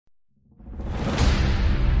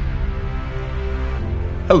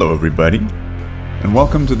Hello, everybody, and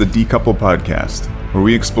welcome to the Decouple Podcast, where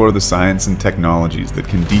we explore the science and technologies that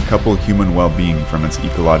can decouple human well-being from its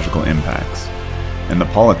ecological impacts, and the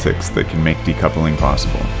politics that can make decoupling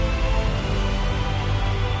possible.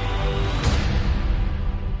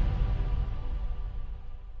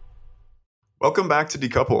 Welcome back to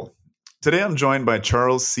Decouple. Today I'm joined by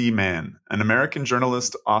Charles C. Mann, an American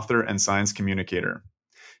journalist, author, and science communicator.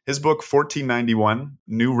 His book, 1491,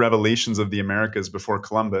 New Revelations of the Americas Before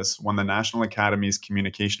Columbus, won the National Academy's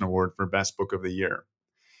Communication Award for Best Book of the Year.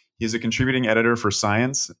 He is a contributing editor for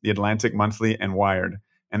Science, The Atlantic Monthly, and Wired,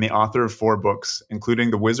 and the author of 4 books, including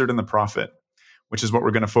The Wizard and the Prophet, which is what we're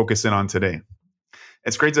going to focus in on today.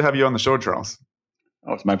 It's great to have you on the show, Charles.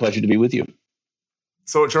 Oh, it's my pleasure to be with you.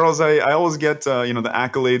 So, Charles, I always get the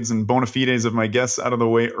accolades and bona fides of my guests out of the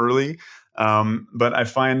way early. But I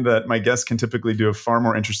find that my guests can typically do a far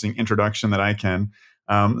more interesting introduction than I can.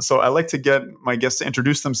 So I like to get my guests to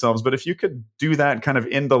introduce themselves. But if you could do that kind of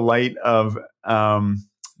in the light of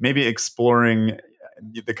maybe exploring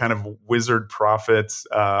the kind of wizard prophet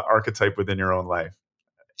archetype within your own life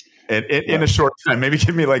in a short time, maybe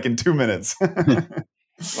give me like in 2 minutes.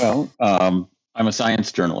 Well, I'm a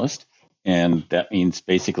science journalist, and that means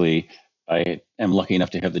basically I am lucky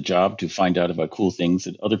enough to have the job to find out about cool things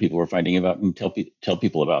that other people are finding about and tell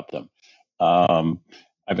people about them.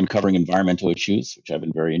 I've been covering environmental issues, which I've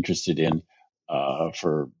been very interested in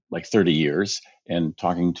for like 30 years, and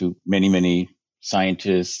talking to many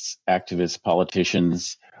scientists, activists,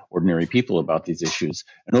 politicians, ordinary people about these issues.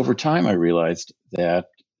 And over time, I realized that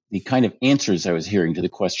the kind of answers I was hearing to the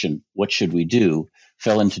question, what should we do,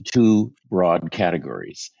 fell into 2 broad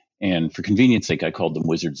categories. And for convenience sake, I called them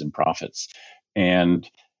wizards and prophets. And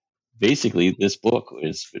basically, this book,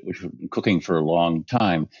 which we've been cooking for a long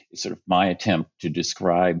time, is sort of my attempt to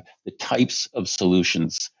describe the types of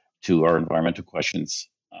solutions to our environmental questions,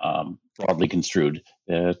 broadly construed,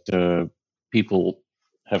 that people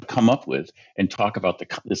have come up with, and talk about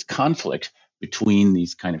this conflict between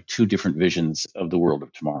these kind of 2 different visions of the world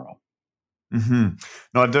of tomorrow. Mm-hmm.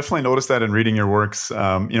 No, I've definitely noticed that in reading your works,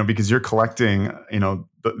 because you're collecting,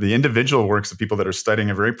 the individual works of people that are studying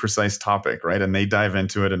a very precise topic, right? And they dive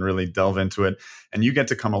into it and really delve into it. And you get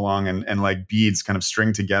to come along and like beads kind of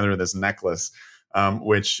string together this necklace,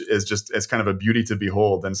 which is it's kind of a beauty to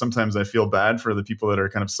behold. And sometimes I feel bad for the people that are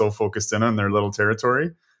kind of so focused in on their little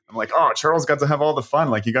territory. I'm like, oh, Charles got to have all the fun.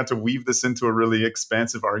 Like, he got to weave this into a really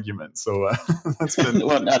expansive argument. So that's been...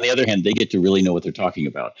 Well, on the other hand, they get to really know what they're talking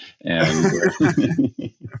about. And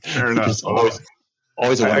fair enough. It's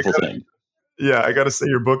always a wonderful thing. Yeah, I got to say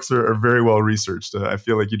your books are very well researched. I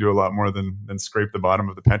feel like you do a lot more than scrape the bottom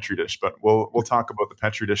of the Petri dish. But we'll talk about the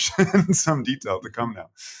Petri dish in some detail to come now.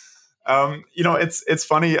 It's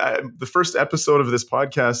funny. The first episode of this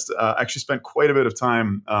podcast actually spent quite a bit of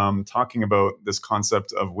time talking about this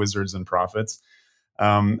concept of wizards and prophets.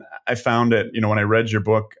 I found it, when I read your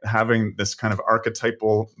book, having this kind of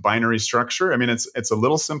archetypal binary structure. I mean, it's a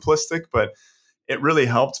little simplistic, but it really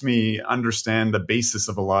helped me understand the basis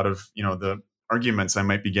of a lot of, the arguments I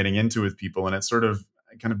might be getting into with people. And it sort of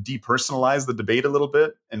kind of depersonalized the debate a little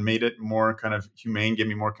bit and made it more kind of humane, gave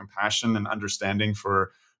me more compassion and understanding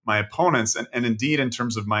for my opponents. And indeed, in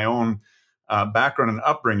terms of my own background and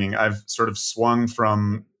upbringing, I've sort of swung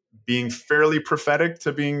from being fairly prophetic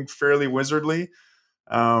to being fairly wizardly.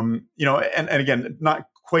 And again, not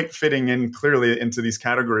quite fitting in clearly into these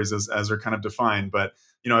categories as they're kind of defined. But,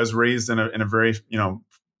 I was raised in a very,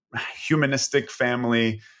 humanistic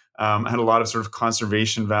family. I had a lot of sort of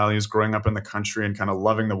conservation values growing up in the country and kind of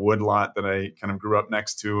loving the woodlot that I kind of grew up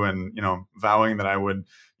next to, and, vowing that I would,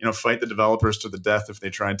 fight the developers to the death if they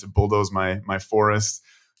tried to bulldoze my forest.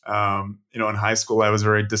 In high school, I was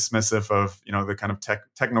very dismissive of, the kind of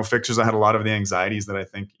techno fixtures. I had a lot of the anxieties that I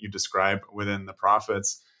think you describe within the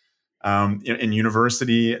prophets. In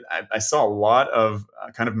university, I saw a lot of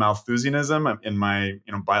kind of Malthusianism in my,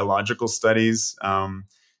 biological studies,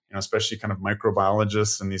 especially kind of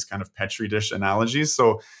microbiologists and these kind of Petri dish analogies.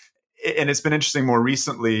 So, and it's been interesting more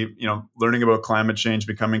recently, learning about climate change,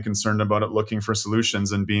 becoming concerned about it, looking for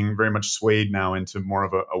solutions, and being very much swayed now into more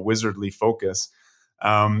of a wizardly focus.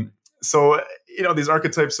 So, these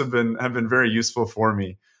archetypes have been very useful for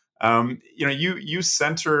me. You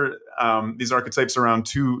center these archetypes around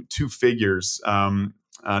two figures,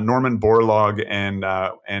 Norman Borlaug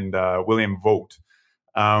and William Vogt.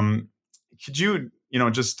 Could you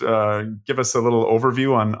just give us a little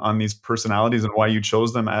overview on these personalities and why you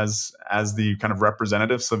chose them as the kind of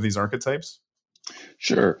representatives of these archetypes?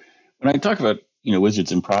 Sure. When I talk about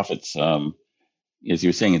wizards and prophets, as you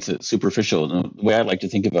were saying, it's superficial. And the way I like to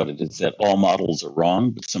think about it is that all models are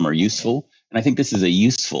wrong, but some are useful. And I think this is a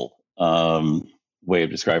useful way of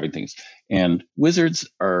describing things. And wizards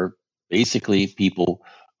are basically people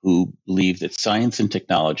who believe that science and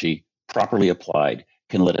technology, properly applied,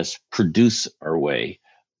 can let us produce our way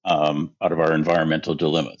out of our environmental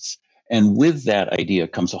dilemmas. And with that idea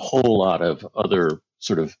comes a whole lot of other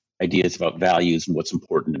sort of ideas about values and what's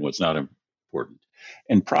important and what's not important.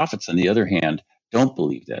 And prophets, on the other hand, don't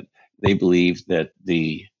believe that. They believe that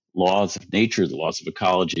the laws of nature, the laws of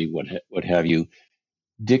ecology, what have you,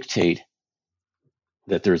 dictate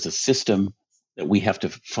that there's a system that we have to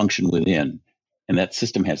function within, and that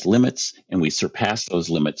system has limits, and we surpass those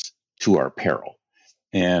limits to our peril.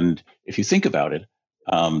 And if you think about it,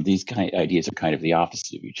 these kind of ideas are kind of the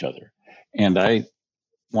opposite of each other. And I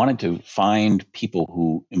wanted to find people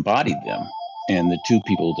who embodied them. And the two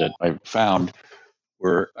people that I found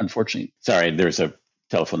were, unfortunately, sorry, there's a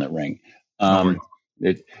telephone that rang. No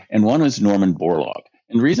worries. And one was Norman Borlaug.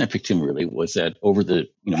 And the reason I picked him really was that over the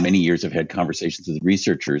many years I've had conversations with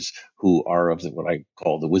researchers who are of what I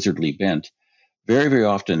call the wizardly bent. Very, very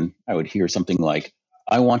often I would hear something like,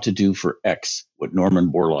 I want to do for X what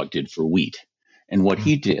Norman Borlaug did for wheat. And what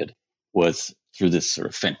he did was, through this sort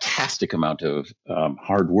of fantastic amount of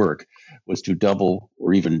hard work, was to double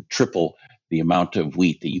or even triple the amount of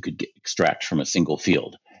wheat that you could extract from a single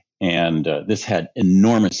field. And this had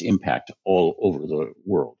enormous impact all over the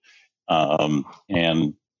world.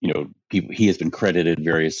 And he has been credited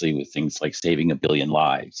variously with things like saving 1 billion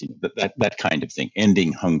lives, that kind of thing,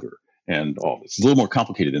 ending hunger and all this. It's a little more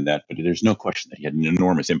complicated than that, but there's no question that he had an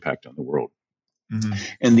enormous impact on the world. Mm-hmm.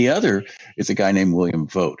 And the other is a guy named William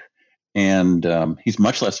Vogt. And he's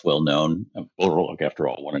much less well known. Borlaug, after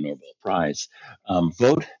all, won a Nobel Prize.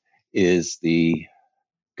 Vogt is the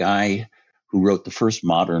guy who wrote the first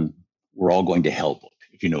modern "We're All Going to Hell" book,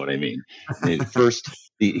 if you know what I mean.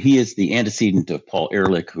 He is the antecedent of Paul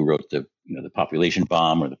Ehrlich, who wrote the Population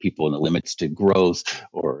Bomb, or The People and the Limits to Growth,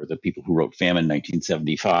 or the people who wrote Famine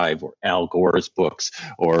 1975, or Al Gore's books,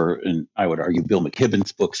 or, and I would argue, Bill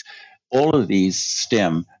McKibben's books. All of these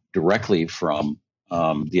stem directly from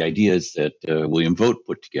the ideas that William Vogt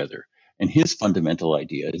put together. And his fundamental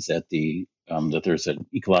idea is that that there's an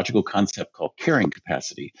ecological concept called carrying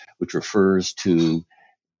capacity, which refers to,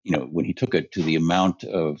 when he took it to the amount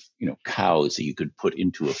of, cows that you could put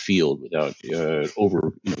into a field without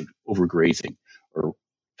overgrazing,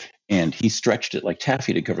 and he stretched it like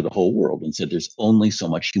taffy to cover the whole world and said there's only so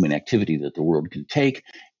much human activity that the world can take,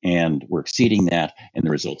 and we're exceeding that, and the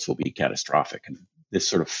results will be catastrophic. And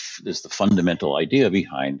this is the fundamental idea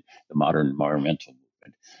behind the modern environmental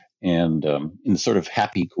movement. And in the sort of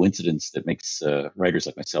happy coincidence that makes writers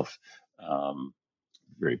like myself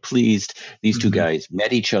very pleased, these two guys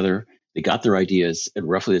met each other. They got their ideas at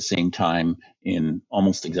roughly the same time in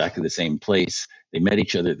almost exactly the same place. They met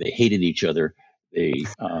each other. They hated each other. They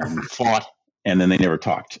fought, and then they never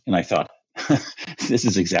talked. And I thought, this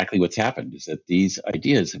is exactly what's happened, is that these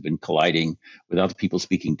ideas have been colliding without people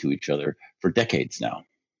speaking to each other for decades now.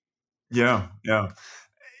 Yeah.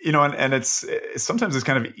 And it's sometimes it's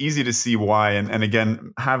kind of easy to see why. And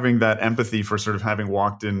again, having that empathy for sort of having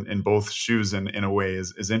walked in both shoes in a way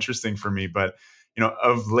is interesting for me. But,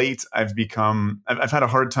 of late, I've had a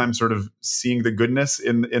hard time sort of seeing the goodness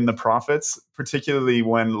in the prophets, particularly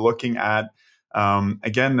when looking at,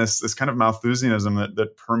 again, this kind of Malthusianism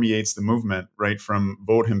that permeates the movement, right, from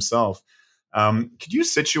Vogt himself. Could you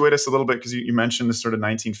situate us a little bit, because you mentioned this sort of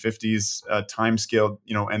 1950s time scale,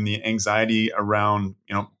 and the anxiety around,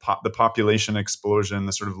 the population explosion,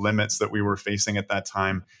 the sort of limits that we were facing at that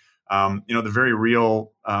time, the very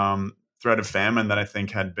real threat of famine that I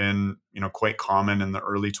think had been, quite common in the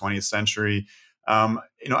early 20th century. I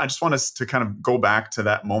just want us to kind of go back to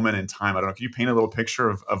that moment in time. I don't know, can you paint a little picture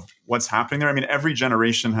of what's happening there? I mean, every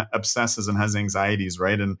generation obsesses and has anxieties,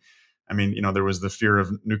 right? And I mean, there was the fear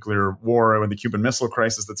of nuclear war and the Cuban Missile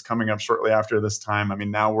Crisis that's coming up shortly after this time. I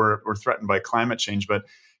mean, now we're threatened by climate change. But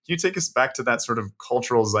can you take us back to that sort of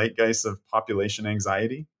cultural zeitgeist of population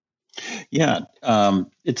anxiety? Yeah,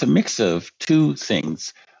 it's a mix of two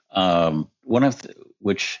things. One of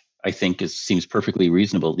which I think seems perfectly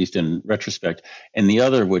reasonable, at least in retrospect, and the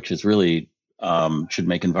other, which is really should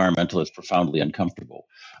make environmentalists profoundly uncomfortable.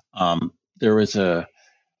 There was a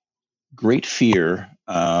great fear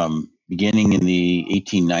beginning in the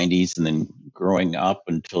 1890s and then growing up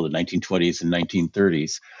until the 1920s and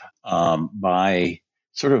 1930s by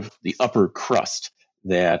sort of the upper crust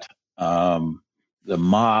that the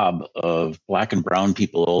mob of black and brown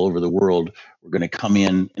people all over the world were going to come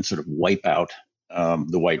in and sort of wipe out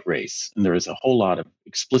the white race. And there was a whole lot of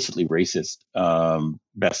explicitly racist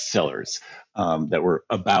bestsellers that were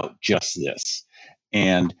about just this.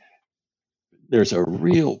 And there's a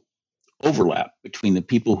real overlap between the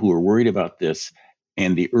people who were worried about this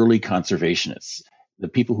and the early conservationists, the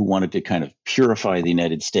people who wanted to kind of purify the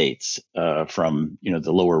United States from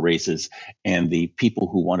the lower races, and the people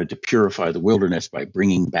who wanted to purify the wilderness by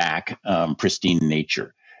bringing back pristine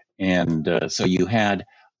nature. And so you had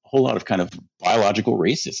a whole lot of kind of biological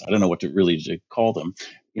racists. I don't know what to call them.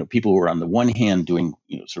 People who were on the one hand doing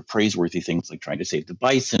sort of praiseworthy things like trying to save the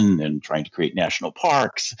bison and trying to create national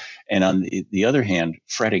parks, and on the other hand,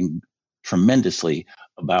 fretting tremendously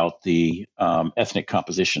about the ethnic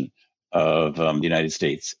composition of the United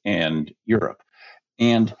States and Europe.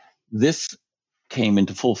 And this came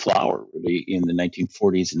into full flower really in the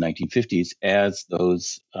 1940s and 1950s as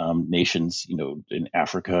those nations, in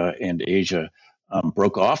Africa and Asia,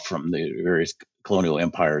 broke off from the various colonial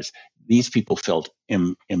empires. These people felt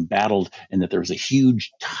embattled, and that there was a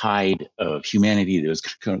huge tide of humanity that was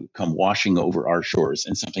going to come washing over our shores,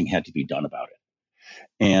 and something had to be done about it.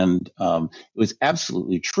 And it was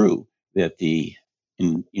absolutely true that the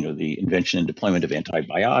invention and deployment of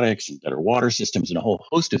antibiotics and better water systems and a whole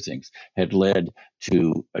host of things had led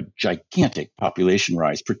to a gigantic population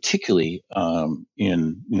rise, particularly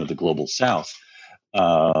in the global South.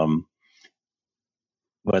 But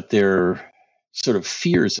their sort of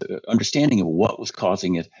fears, understanding of what was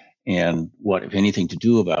causing it and what, if anything, to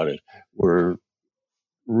do about it, were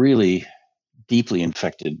really deeply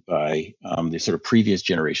infected by the sort of previous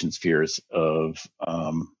generation's fears of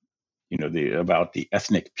about the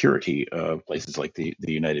ethnic purity of places like the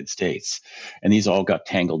United States. And these all got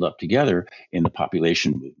tangled up together in the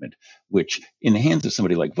population movement, which in the hands of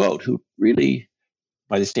somebody like Vogt, who really,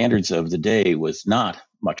 by the standards of the day, was not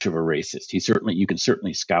much of a racist. You can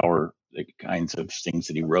certainly scour the kinds of things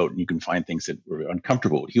that he wrote, and you can find things that were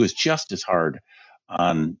uncomfortable. He was just as hard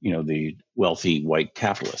on the wealthy white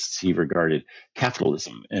capitalists. He regarded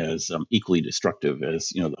capitalism as equally destructive as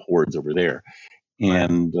the hordes over there.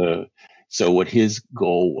 And so what his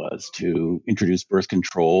goal was to introduce birth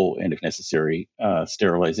control and, if necessary,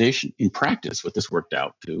 sterilization. In practice, what this worked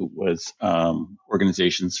out to was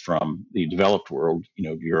organizations from the developed world,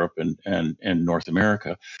 Europe and North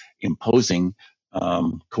America, imposing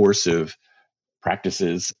coercive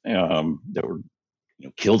practices that were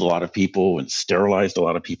killed a lot of people and sterilized a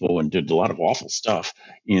lot of people and did a lot of awful stuff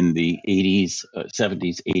in the 80s,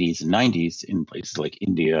 70s, 80s, and 90s in places like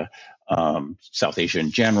India, South Asia in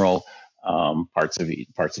general, parts of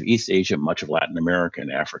East Asia, much of Latin America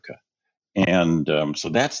and Africa. And so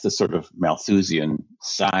that's the sort of Malthusian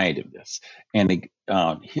side of this. And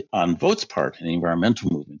on Vogt's part, and the environmental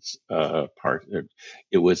movement's part,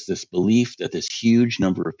 it was this belief that this huge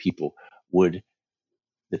number of people that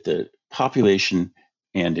the population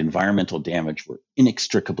and environmental damage were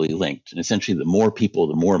inextricably linked. And essentially, the more people,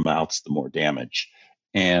 the more mouths, the more damage.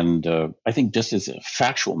 And I think just as a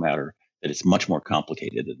factual matter, that it's much more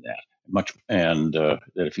complicated than that.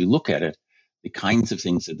 That if you look at it, the kinds of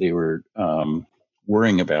things that they were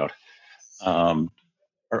worrying about are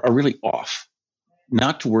really off.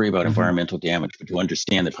 Not to worry about environmental damage, but to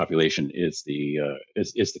understand that population is the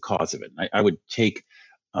cause of it. And I would take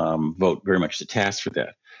Vogt very much to task for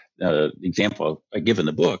that. The example I give in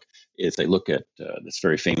the book is I look at this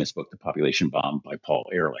very famous book, The Population Bomb by Paul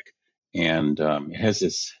Ehrlich. And it has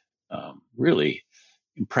this really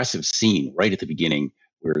impressive scene right at the beginning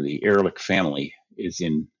where the Ehrlich family is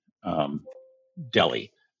in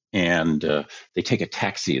Delhi. And they take a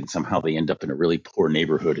taxi, and somehow they end up in a really poor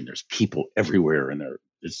neighborhood, and there's people everywhere, and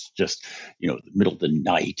it's just the middle of the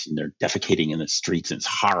night, and they're defecating in the streets, and it's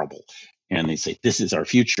horrible. And they say, "This is our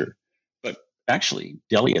future." But actually,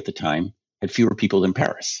 Delhi at the time had fewer people than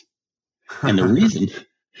Paris. And the reason,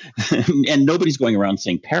 and nobody's going around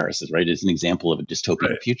saying Paris is an example of a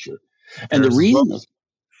dystopian future. And the reason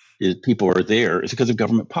people are there is because of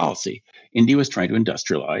government policy. India was trying to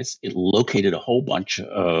industrialize. It located a whole bunch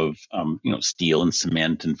of steel and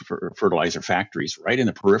cement and fertilizer factories right in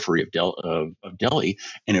the periphery of Delhi,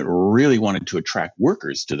 and it really wanted to attract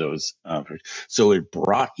workers to those. So it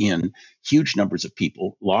brought in huge numbers of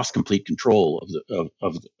people, lost complete control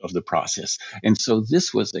of the process, and so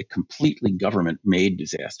this was a completely government-made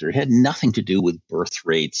disaster. It had nothing to do with birth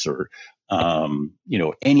rates or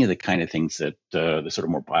any of the kind of things that the sort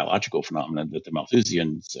of more biological phenomenon that the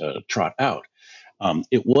Malthusians trot out.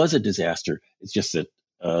 It was a disaster. It's just that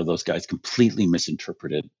those guys completely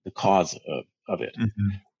misinterpreted the cause of it.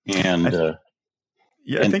 And I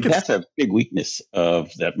think that's a big weakness of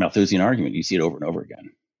that Malthusian argument. You see it over and over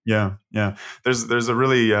again. Yeah. There's a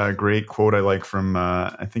really great quote I like from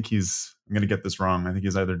I think I'm going to get this wrong. I think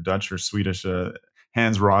he's either Dutch or Swedish.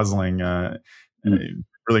 Hans Rosling.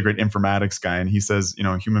 really great informatics guy, and he says,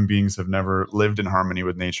 human beings have never lived in harmony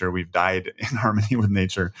with nature. We've died in harmony with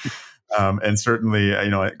nature. And certainly,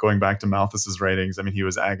 going back to Malthus's writings, I mean, he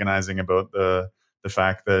was agonizing about the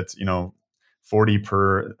fact that 40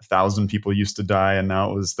 per 1,000 people used to die, and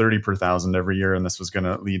now it was 30 per 1,000 every year, and this was going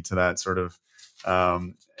to lead to that sort of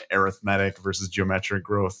arithmetic versus geometric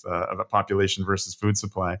growth of a population versus food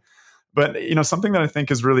supply. But something that I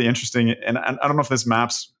think is really interesting, and I don't know if this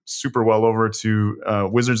maps super well over to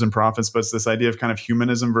Wizards and Prophets, but it's this idea of kind of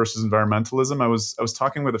humanism versus environmentalism. I was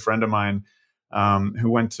talking with a friend of mine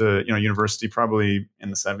who went to university probably in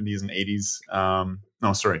the 70s and 80s.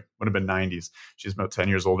 No, sorry, would have been 90s. She's about 10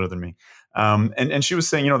 years older than me. And she was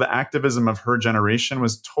saying, the activism of her generation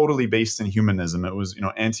was totally based in humanism. It was,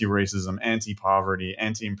 anti-racism, anti-poverty,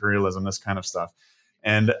 anti-imperialism, this kind of stuff.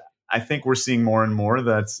 And I think we're seeing more and more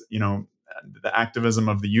that, the activism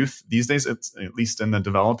of the youth these days, it's, at least in the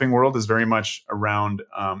developing world, is very much around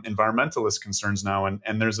environmentalist concerns now.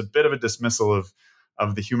 And there's a bit of a dismissal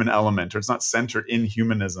of the human element, or it's not centered in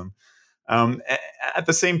humanism. At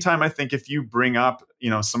the same time, I think if you bring up,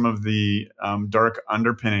 some of the dark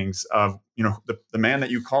underpinnings of, the man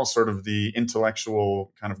that you call sort of the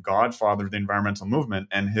intellectual kind of godfather of the environmental movement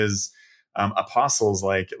and his apostles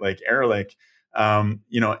like Ehrlich,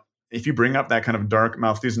 if you bring up that kind of dark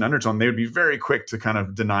Malthusian undertone, they would be very quick to kind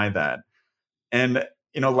of deny that. And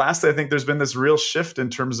lastly, I think there's been this real shift in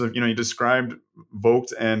terms of, you described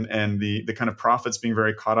Vogt and the kind of prophets being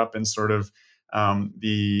very caught up in sort of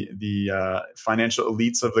the financial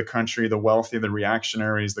elites of the country, the wealthy, the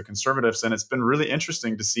reactionaries, the conservatives. And it's been really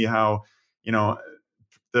interesting to see how,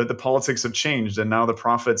 the politics have changed, and now the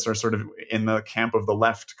prophets are sort of in the camp of the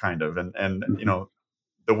left, kind of, and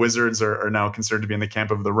the wizards are now considered to be in the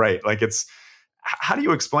camp of the right. Like, how do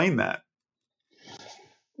you explain that?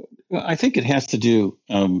 Well, I think it has to do,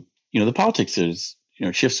 the politics is,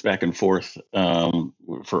 shifts back and forth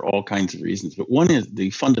for all kinds of reasons. But one is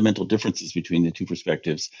the fundamental differences between the two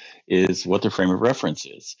perspectives is what their frame of reference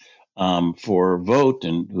is. For Vogt,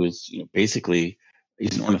 and who is, basically,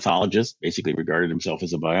 he's an ornithologist, basically regarded himself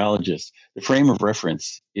as a biologist. The frame of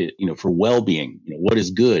reference, for well-being, what is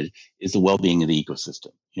good is the well-being of the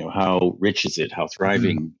ecosystem. How rich is it? How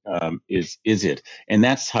thriving is it? And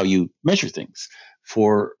that's how you measure things.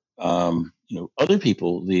 For other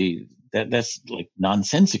people, that's like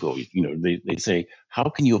nonsensical. They say, how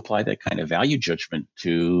can you apply that kind of value judgment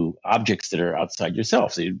to objects that are outside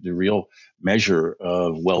yourself? The real measure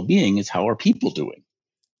of well-being is how are people doing.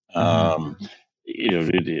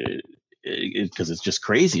 Because it's just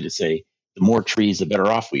crazy to say the more trees, the better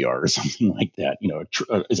off we are, or something like that.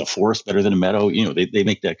 Is a forest better than a meadow? They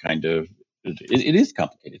make that kind of. It is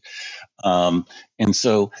complicated, and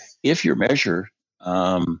so if your measure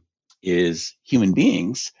is human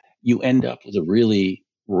beings, you end up with a really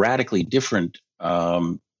radically different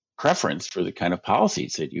preference for the kind of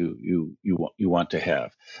policies that you want to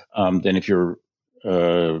have than if your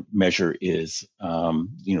measure is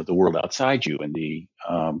the world outside you and the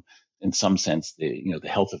in some sense the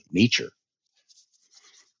health of nature.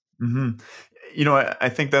 Mm-hmm. I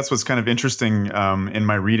think that's what's kind of interesting in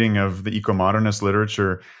my reading of the eco-modernist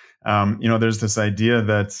literature. There's this idea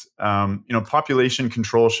that, population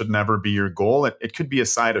control should never be your goal. It could be a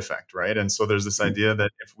side effect, right? And so there's this idea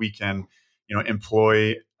that if we can,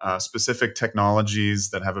 employ specific technologies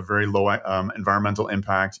that have a very low environmental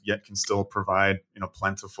impact, yet can still provide,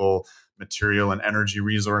 plentiful material and energy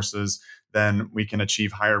resources, then we can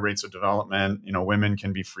achieve higher rates of development. Women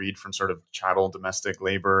can be freed from sort of chattel domestic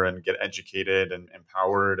labor and get educated and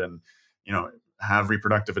empowered, and, have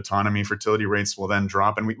reproductive autonomy. Fertility rates will then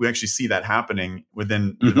drop. And we actually see that happening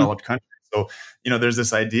within developed countries. So, there's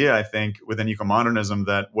this idea, I think, within eco-modernism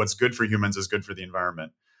that what's good for humans is good for the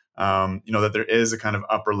environment. That there is a kind of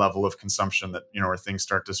upper level of consumption that, where things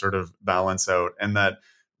start to sort of balance out, and that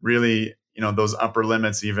really, those upper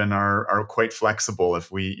limits even are quite flexible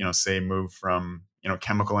if we, say move from,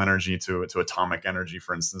 chemical energy to atomic energy,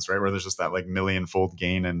 for instance, right? Where there's just that like million-fold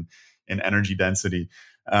gain in energy density.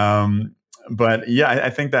 But yeah, I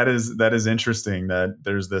think that is interesting that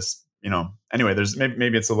there's this, anyway, there's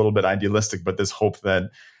maybe it's a little bit idealistic, but this hope that,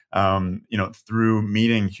 through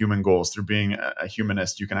meeting human goals, through being a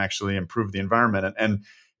humanist, you can actually improve the environment. And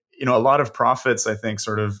a lot of prophets, I think,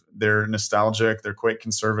 sort of, they're nostalgic, they're quite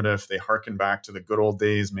conservative, they harken back to the good old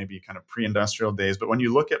days, maybe kind of pre-industrial days. But when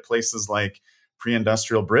you look at places like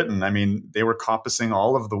pre-industrial Britain, I mean, they were coppicing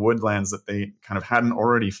all of the woodlands that they kind of hadn't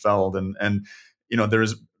already felled. And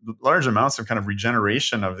there's large amounts of kind of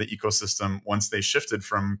regeneration of the ecosystem once they shifted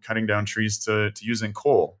from cutting down trees to using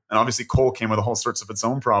coal. And obviously coal came with all sorts of its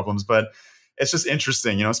own problems, but it's just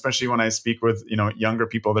interesting, especially when I speak with, younger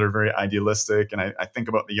people that are very idealistic. And I think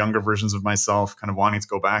about the younger versions of myself kind of wanting to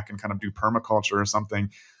go back and kind of do permaculture or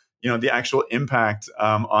something. The actual impact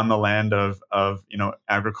on the land of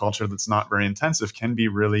agriculture that's not very intensive can be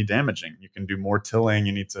really damaging. You can do more tilling.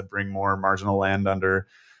 You need to bring more marginal land under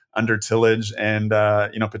tillage, and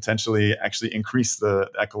potentially actually increase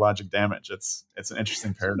the ecologic damage. It's an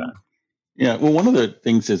interesting paradigm. Yeah, well, one of the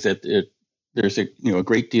things is that there's a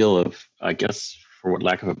great deal of, I guess, for what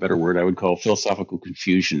lack of a better word, I would call philosophical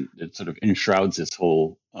confusion that sort of enshrouds this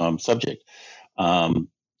whole subject.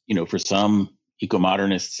 For some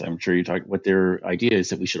eco-modernists, I'm sure you talk what their idea is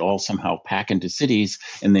that we should all somehow pack into cities,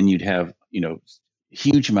 and then you'd have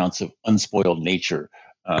huge amounts of unspoiled nature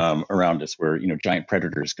around us, where giant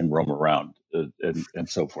predators can roam around and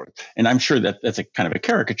so forth. And I'm sure that that's a kind of a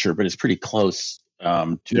caricature, but it's pretty close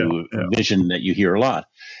to a vision that you hear a lot.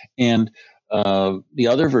 And the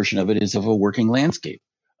other version of it is of a working landscape,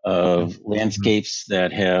 of landscapes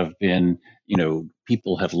that have been,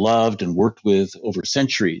 people have loved and worked with over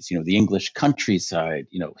centuries. The English countryside,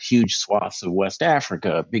 huge swaths of West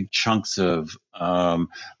Africa, big chunks of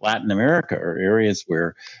Latin America, are areas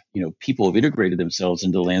where, people have integrated themselves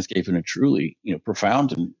into the landscape in a truly,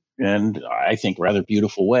 profound and I think rather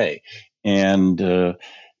beautiful way. And,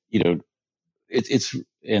 it's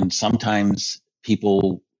and sometimes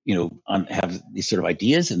people have these sort of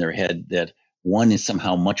ideas in their head that one is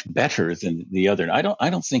somehow much better than the other. And I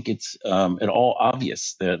don't think it's at all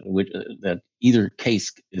obvious that either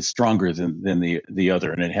case is stronger than the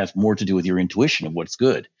other, and it has more to do with your intuition of what's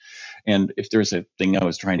good. And if there's a thing I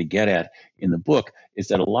was trying to get at in the book, is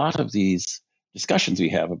that a lot of these discussions we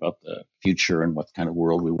have about the future and what kind of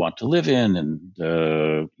world we want to live in, and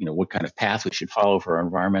what kind of path we should follow for our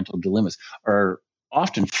environmental dilemmas, are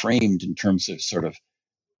often framed in terms of sort of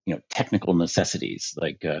technical necessities,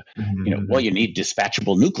 like well, you need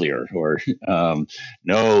dispatchable nuclear, or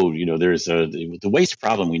no, there's the waste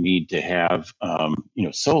problem, we need to have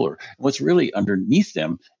solar. And what's really underneath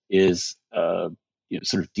them is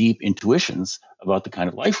sort of deep intuitions about the kind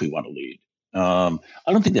of life we want to lead. I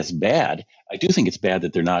don't think that's bad. I do think it's bad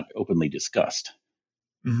that they're not openly discussed.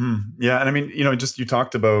 Yeah, and I mean, just you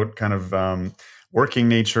talked about kind of working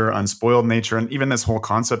nature, unspoiled nature, and even this whole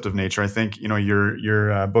concept of nature. I think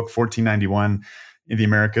your book 1491 in the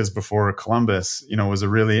Americas before Columbus, was a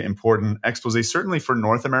really important expose, certainly for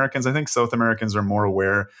North Americans. I think South Americans are more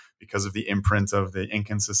aware because of the imprint of the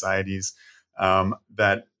Incan societies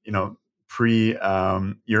that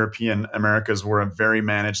pre-European Americas were a very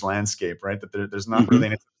managed landscape, right? That there's not really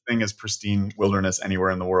any thing as pristine wilderness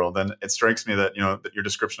anywhere in the world. And it strikes me that, that your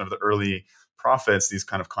description of the early prophets, these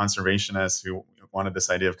kind of conservationists who wanted this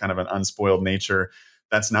idea of kind of an unspoiled nature,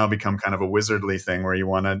 that's now become kind of a wizardly thing where you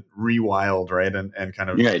want to rewild, right? And kind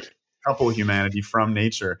of couple humanity from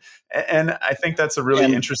nature. And I think that's a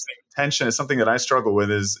really interesting tension. It's something that I struggle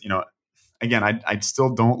with is, again, I still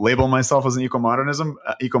don't label myself as an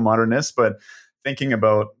eco-modernist, but thinking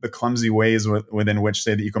about the clumsy ways within which,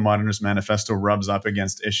 say, the Eco-Modernist Manifesto rubs up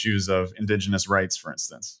against issues of indigenous rights, for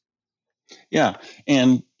instance. Yeah.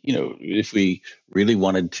 And, if we really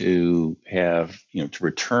wanted to have, to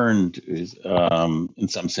return to, in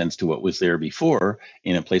some sense to what was there before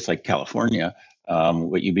in a place like California,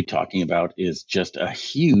 what you'd be talking about is just a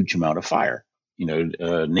huge amount of fire.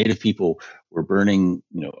 Native people were burning,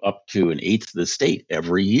 up to an eighth of the state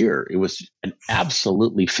every year. It was an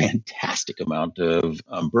absolutely fantastic amount of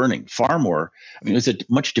burning, far more. I mean, it was a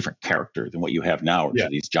much different character than what you have now, which are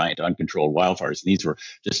these giant uncontrolled wildfires. And these were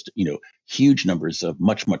just, huge numbers of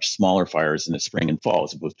much, much smaller fires in the spring and fall,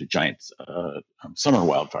 as opposed to giant summer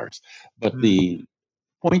wildfires. But the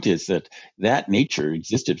point is that nature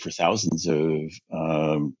existed for thousands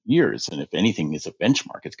of years, and if anything is a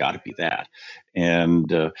benchmark, it's got to be that. And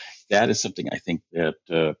that is something I think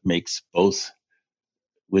that makes both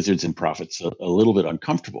wizards and prophets a little bit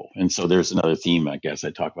uncomfortable. And so there's another theme, I guess,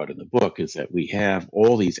 I talk about in the book, is that we have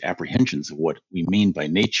all these apprehensions of what we mean by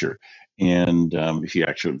nature, and if you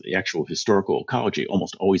the actual historical ecology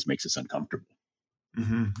almost always makes us uncomfortable.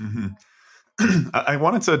 I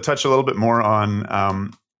wanted to touch a little bit more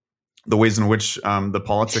on the ways in which the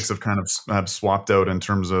politics have kind of have swapped out in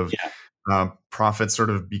terms of prophets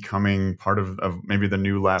sort of becoming part of maybe the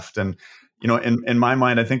new left. And, in my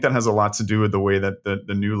mind, I think that has a lot to do with the way that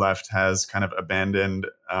the new left has kind of abandoned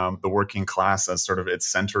the working class as sort of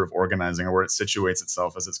its center of organizing, or where it situates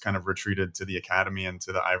itself, as it's kind of retreated to the academy and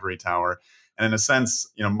to the ivory tower. And in a sense,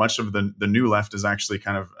 much of the new left is actually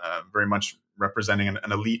kind of very much representing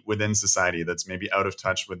an elite within society that's maybe out of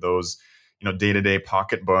touch with those day-to-day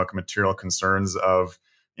pocketbook material concerns of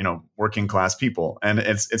working class people. And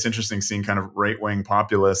it's interesting seeing kind of right wing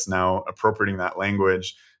populists now appropriating that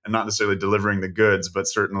language and not necessarily delivering the goods, but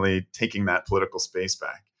certainly taking that political space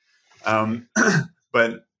back.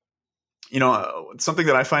 But something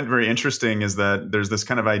that I find very interesting is that there's this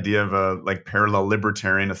kind of idea of a like parallel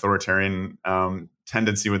libertarian, authoritarian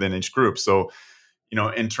tendency within each group. So,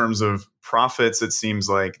 in terms of profits, it seems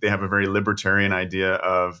like they have a very libertarian idea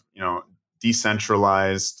of,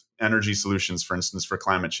 decentralized energy solutions, for instance, for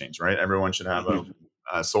climate change, right? Everyone should have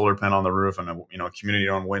a solar panel on the roof and a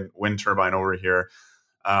community-owned wind turbine over here.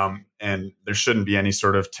 And there shouldn't be any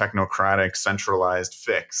sort of technocratic centralized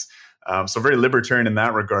fix. So very libertarian in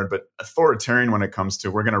that regard, but authoritarian when it comes to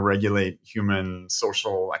we're going to regulate human,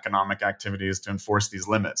 social, economic activities to enforce these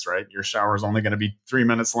limits, right? Your shower is only going to be 3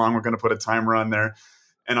 minutes long. We're going to put a timer on there.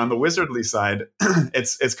 And on the wizardly side,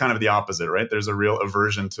 it's kind of the opposite, right? There's a real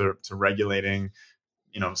aversion to regulating,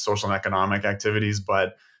 social and economic activities,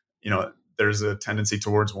 but there's a tendency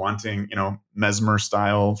towards wanting, Mesmer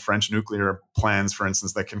style French nuclear plans, for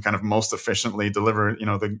instance, that can kind of most efficiently deliver,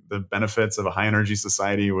 the benefits of a high energy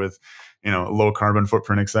society with, low carbon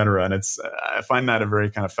footprint, et cetera. And I find that a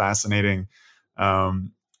very kind of fascinating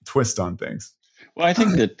twist on things. Well, I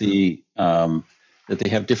think that that they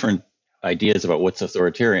have different ideas about what's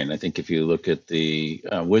authoritarian. I think if you look at the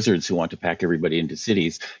wizards who want to pack everybody into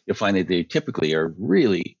cities, you'll find that they typically are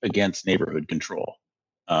really against neighborhood control.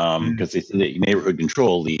 Because they say that neighborhood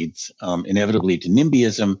control leads inevitably to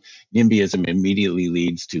NIMBYism. NIMBYism immediately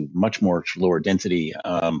leads to much more lower density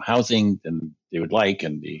housing than they would like,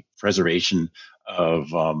 and the preservation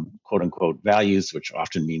of quote unquote values, which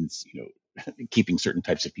often means keeping certain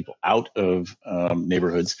types of people out of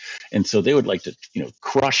neighborhoods. And so they would like to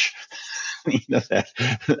crush that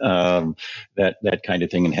kind of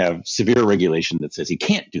thing and have severe regulation that says you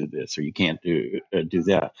can't do this or you can't do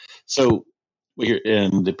that. So.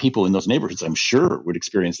 And the people in those neighborhoods, I'm sure, would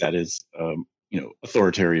experience that as,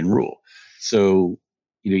 authoritarian rule. So,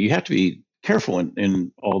 you have to be careful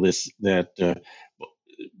in all this. That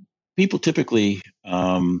people typically,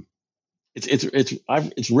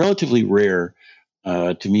 it's relatively rare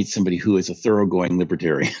to meet somebody who is a thoroughgoing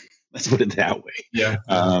libertarian. Let's put it that way. Yeah.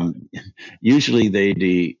 Usually, they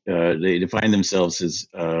define themselves as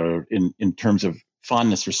in terms of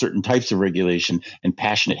fondness for certain types of regulation and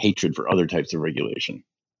passionate hatred for other types of regulation.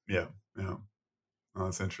 Yeah. Oh,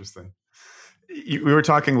 that's interesting. We were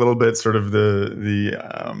talking a little bit, sort of the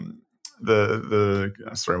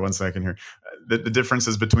sorry, 1 second here. The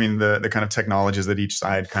differences between the kind of technologies that each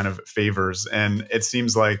side kind of favors, and it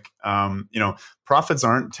seems like profits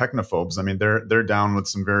aren't technophobes. I mean, they're down with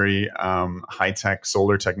some very high tech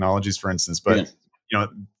solar technologies, for instance, but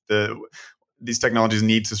these technologies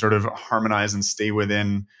need to sort of harmonize and stay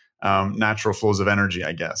within natural flows of energy,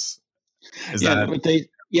 I guess. And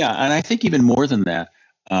I think even more than that,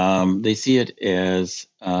 they see it as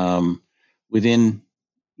within,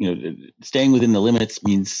 staying within the limits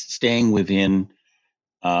means staying within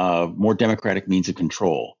more democratic means of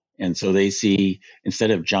control. And so they see,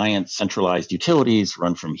 instead of giant centralized utilities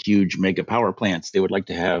run from huge mega power plants, they would like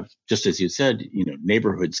to have, just as you said,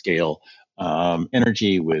 neighborhood scale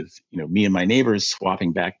energy with me and my neighbors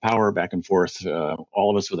swapping power back and forth, all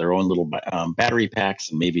of us with our own little battery packs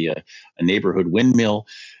and maybe a neighborhood windmill,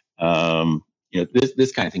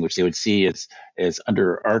 this kind of thing, which they would see as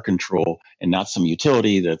under our control and not some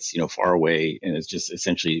utility that's far away and is just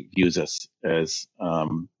essentially views us as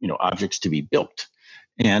objects to be built.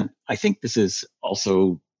 And I think this is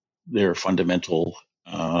also their fundamental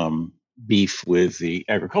beef with the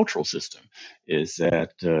agricultural system, is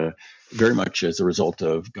that very much as a result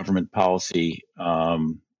of government policy,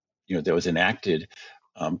 that was enacted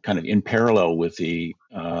kind of in parallel with the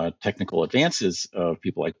technical advances of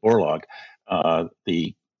people like Borlaug,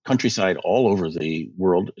 the countryside all over the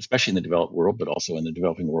world, especially in the developed world, but also in the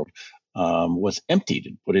developing world, was emptied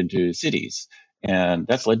and put into cities. And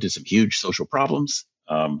that's led to some huge social problems.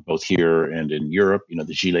 Both here and in Europe, the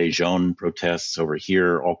Gilets jaunes protests over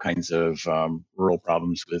here, all kinds of rural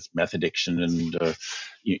problems with meth addiction, and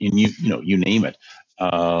you name it.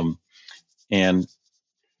 And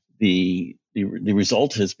the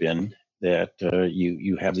result has been that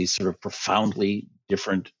you have these sort of profoundly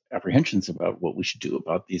different apprehensions about what we should do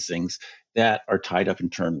about these things that are tied up in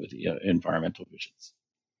turn with the environmental visions.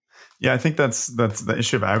 Yeah, I think that's the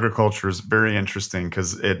issue of agriculture is very interesting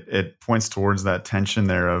because it points towards that tension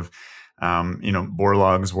there of,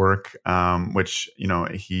 Borlaug's work, which,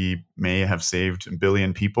 he may have saved 1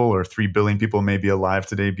 billion people, or 3 billion people may be alive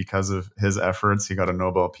today because of his efforts. He got a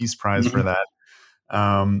Nobel Peace Prize for that.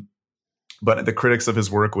 But the critics of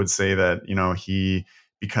his work would say that,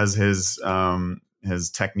 because his his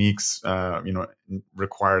techniques,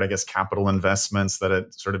 required, I guess, capital investments that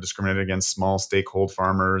it sort of discriminated against small stakeholder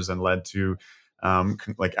farmers and led to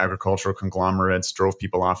like agricultural conglomerates, drove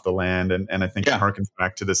people off the land. And I think it harkens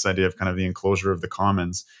back to this idea of kind of the enclosure of the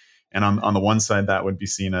commons. And on the one side, that would be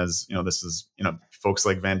seen as, this is, folks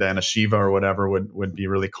like Vandana Shiva or whatever would be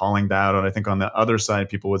really calling that out. And I think on the other side,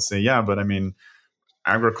 people would say, yeah, but I mean,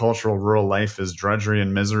 agricultural rural life is drudgery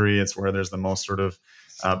and misery. It's where there's the most sort of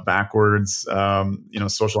backwards,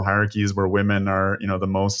 social hierarchies, where women are, the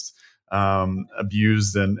most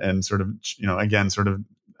abused and sort of, again, sort of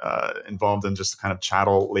involved in just kind of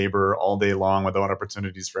chattel labor all day long without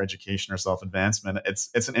opportunities for education or self-advancement.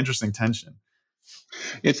 It's an interesting tension.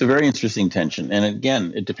 It's a very interesting tension. And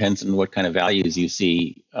again, it depends on what kind of values you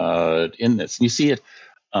see in this. You see it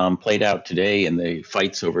played out today in the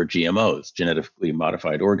fights over GMOs, genetically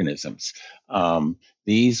modified organisms.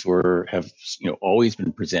 These have always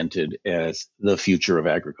been presented as the future of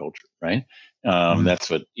agriculture, right? That's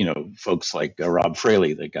what folks like Rob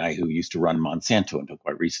Fraley, the guy who used to run Monsanto until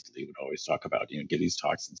quite recently, would always talk about. Give these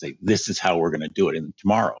talks and say, "This is how we're going to do it in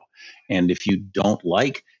tomorrow." And if you don't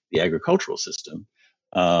like the agricultural system,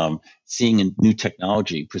 seeing a new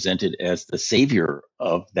technology presented as the savior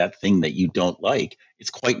of that thing that you don't like, it's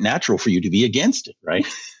quite natural for you to be against it, right?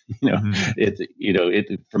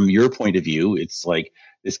 From your point of view, it's like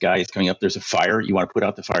this guy is coming up. There's a fire. You want to put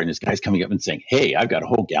out the fire, and this guy's coming up and saying, "Hey, I've got a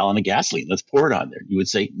whole gallon of gasoline. Let's pour it on there." You would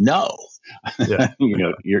say, "No." Yeah.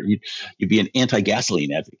 You'd be an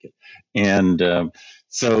anti-gasoline advocate, and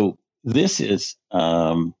so this is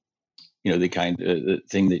the kind of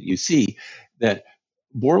thing that you see that.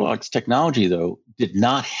 Borlaug's technology, though, did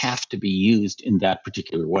not have to be used in that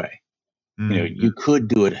particular way. You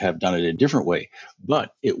could have done it a different way,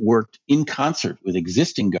 but it worked in concert with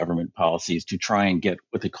existing government policies to try and get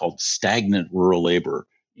what they called stagnant rural labor.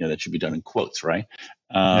 That should be done in quotes, right?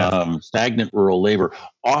 Stagnant rural labor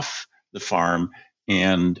off the farm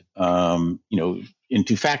and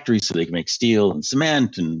into factories so they can make steel and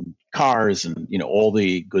cement and cars and all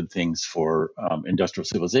the good things for industrial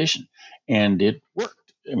civilization, and it worked.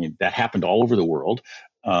 I mean, that happened all over the world,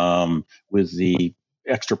 with the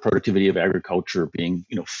extra productivity of agriculture being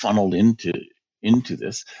funneled into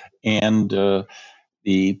this, and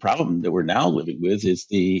the problem that we're now living with is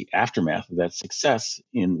the aftermath of that success,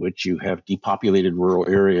 in which you have depopulated rural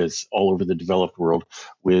areas all over the developed world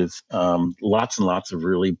with lots and lots of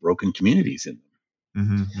really broken communities in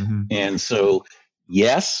them. And so,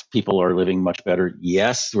 yes, people are living much better.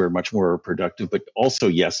 Yes, we're much more productive, but also,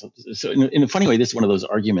 yes. So in a funny way, this is one of those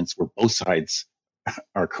arguments where both sides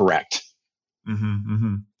are correct.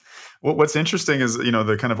 Well, what's interesting is,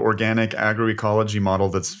 the kind of organic agroecology model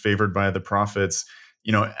that's favored by the profits,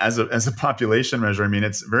 as a population measure. I mean,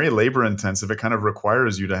 it's very labor intensive. It kind of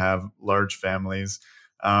requires you to have large families.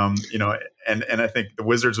 And I think the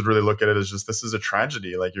wizards would really look at it as just, this is a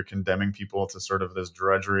tragedy. Like, you're condemning people to sort of this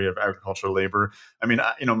drudgery of agricultural labor. I mean,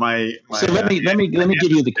 so let me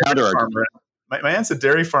give you the counter argument. My aunt's a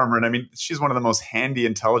dairy farmer, and I mean, she's one of the most handy,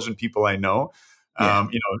 intelligent people I know. Yeah.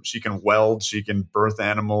 She can weld, she can birth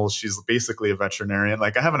animals. She's basically a veterinarian.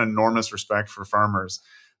 Like, I have an enormous respect for farmers.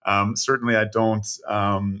 Certainly I don't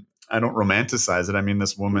romanticize it. I mean,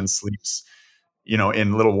 this woman sleeps,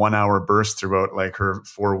 in little 1 hour bursts throughout like her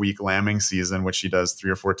 4-week lambing season, which she does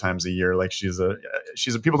 3 or 4 times a year. Like, she's a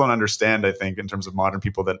people don't understand, I think, in terms of modern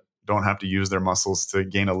people that don't have to use their muscles to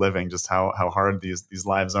gain a living, just how hard these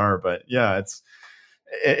lives are. But yeah, it's,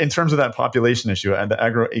 in terms of that population issue, and the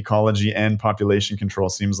agroecology and population control,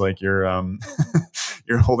 seems like you're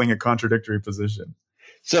you're holding a contradictory position.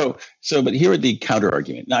 But here are the counter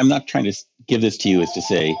argument. Now, I'm not trying to give this to you as to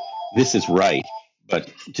say this is right,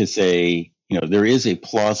 but to say, there is a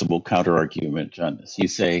plausible counter argument on this. You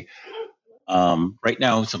say, right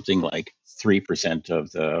now, something like 3%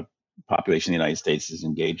 of the population of the United States is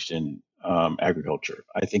engaged in agriculture.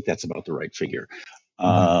 I think that's about the right figure.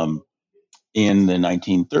 In the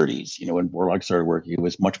 1930s, when Borlaug started working, it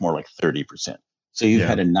was much more like 30%. So you've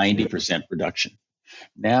had a 90% reduction.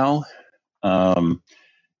 Now,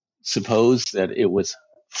 suppose that it was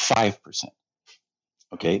 5%.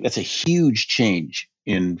 Okay, that's a huge change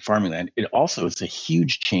in farming land. It also is a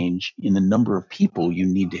huge change in the number of people you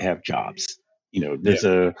need to have jobs. There's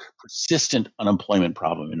a persistent unemployment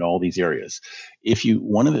problem in all these areas.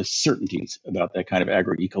 One of the certainties about that kind of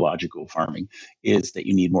agroecological farming is that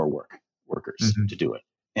you need more workers to do it.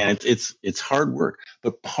 And it's hard work.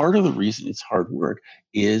 But part of the reason it's hard work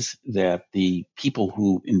is that the people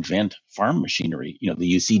who invent farm machinery,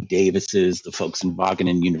 the UC Davises, the folks in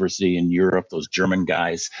Wageningen University in Europe, those German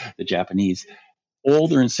guys, the Japanese, all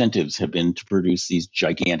their incentives have been to produce these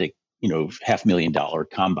gigantic $500,000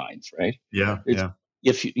 combines, right? Yeah, It's, yeah,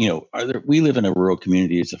 if we live in a rural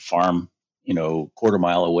community, it's a farm, quarter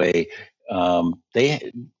mile away.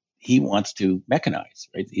 They He wants to mechanize,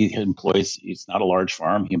 right? It's not a large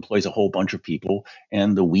farm. He employs a whole bunch of people,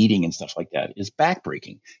 and the weeding and stuff like that is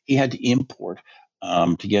backbreaking. He had to import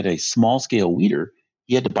to get a small scale weeder.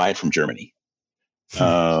 He had to buy it from Germany.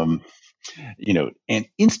 Um, and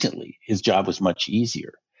instantly his job was much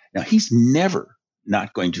easier. Now he's never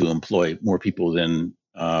not going to employ more people than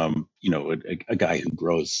a guy who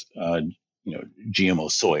grows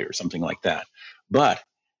GMO soy or something like that. But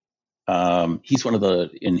he's one of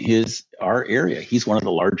our area. He's one of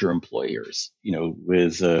the larger employers.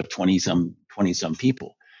 With 20 some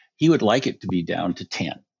people. He would like it to be down to 10.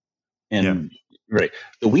 yeah, And right,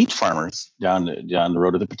 the wheat farmers down the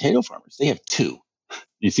road are the potato farmers. They have two.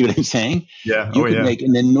 You see what I'm saying? yeah. You Oh, could yeah, make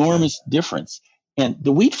an enormous difference. And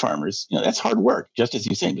the wheat farmers, that's hard work, just as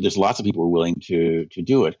you're saying, but there's lots of people who are willing to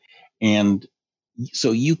do it. And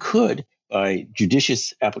so you could, by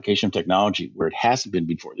judicious application of technology where it hasn't been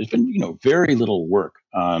before, there's been, very little work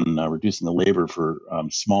on reducing the labor for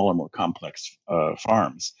smaller, more complex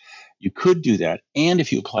farms. You could do that. And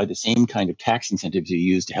if you apply the same kind of tax incentives you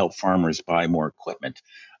use to help farmers buy more equipment,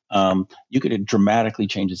 you could dramatically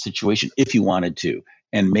change the situation if you wanted to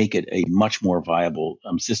and make it a much more viable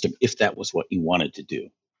system if that was what you wanted to do.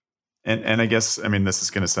 and I guess, I mean, this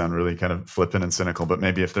is going to sound really kind of flippant and cynical, but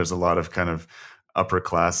maybe if there's a lot of kind of upper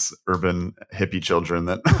class urban hippie children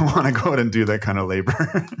that want to go out and do that kind of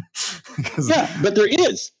labor. Yeah, but there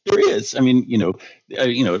is. I mean,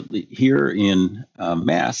 here in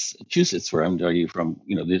Massachusetts, where I'm telling you from,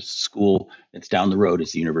 this school that's down the road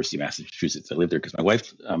is the University of Massachusetts. I live there because my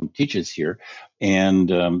wife teaches here, and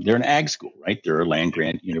they're an ag school, right? They're a land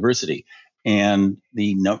grant university, and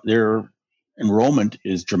their enrollment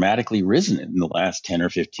is dramatically risen in the last 10 or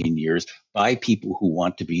 15 years by people who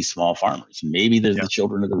want to be small farmers. Maybe they're Yeah, the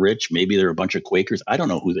children of the rich. Maybe they're a bunch of Quakers. I don't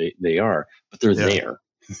know who they are, but they're yeah. there.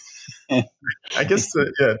 I guess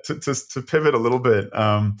to pivot a little bit,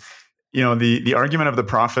 the argument of the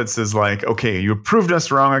prophets is like, okay, you proved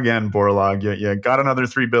us wrong again, Borlaug. You got another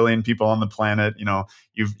 3 billion people on the planet.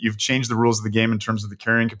 You've changed the rules of the game in terms of the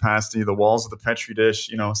carrying capacity, the walls of the petri dish.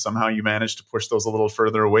 Somehow you managed to push those a little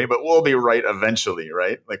further away, but we'll be right eventually,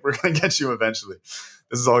 right? Like, we're going to get you eventually.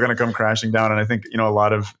 This is all going to come crashing down. And I think a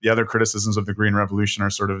lot of the other criticisms of the Green Revolution are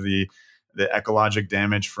sort of the ecologic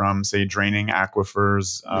damage from, say, draining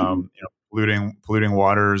aquifers, polluting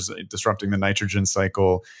waters, disrupting the nitrogen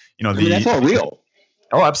cycle. I mean, that's all real.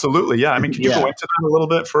 Oh, absolutely, yeah. I mean, could you go Yeah, into that a little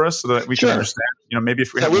bit for us so that we can sure. understand? Maybe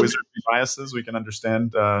if we So have we're, wizardry biases, we can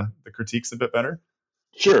understand the critiques a bit better.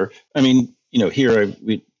 sure. I mean, here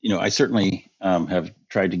I certainly have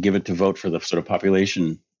tried to give it to vote for the sort of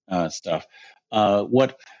population stuff.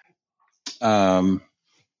 What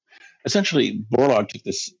Essentially, Borlaug took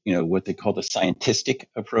this, what they call the scientistic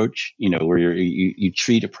approach, where you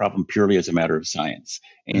treat a problem purely as a matter of science.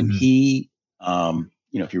 And Mm-hmm. he,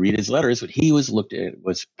 if you read his letters, what he was looked at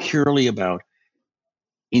was purely about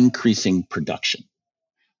increasing production,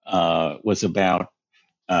 was about,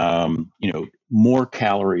 more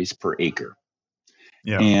calories per acre.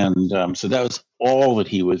 Yeah, And so that was all that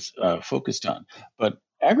he was focused on. But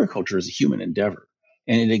agriculture is a human endeavor,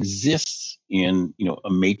 and it exists in a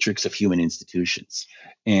matrix of human institutions.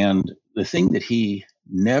 And the thing that he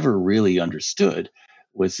never really understood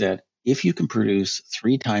was that if you can produce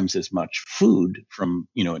 3 times as much food from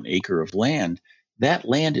an acre of land, that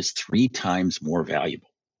land is 3 times more valuable,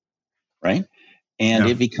 right? And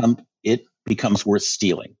yeah. it becomes worth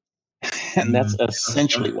stealing. And that's Mhm.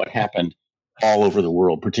 essentially what happened all over the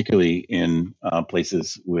world, particularly in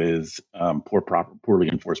places with poorly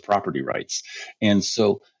enforced property rights. And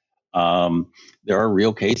so there are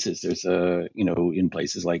real cases. There's in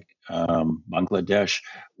places like Bangladesh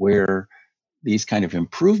where these kind of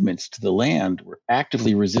improvements to the land were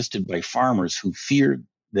actively resisted by farmers who feared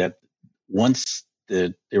that once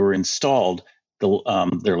they were installed,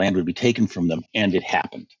 their land would be taken from them, and it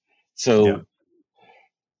happened. Yeah, So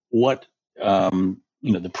what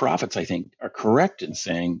the prophets, I think, are correct in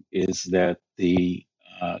saying is that the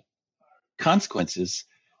uh, consequences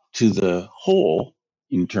to the whole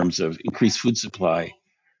in terms of increased food supply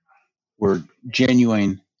were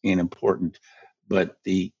genuine and important, but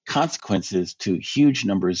the consequences to huge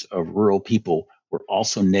numbers of rural people were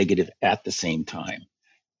also negative at the same time.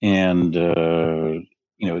 And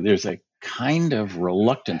there's a kind of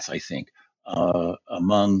reluctance, I think,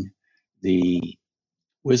 among the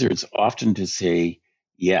wizards often to say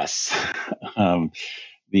yes. um,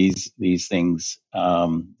 these things,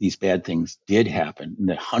 these bad things did happen, and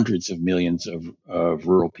that hundreds of millions of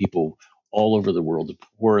rural people all over the world, the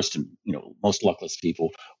poorest and most luckless people,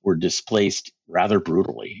 were displaced rather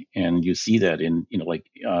brutally. And you see that in like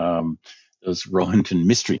those Rohinton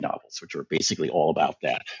mystery novels, which are basically all about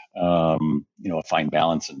that, a fine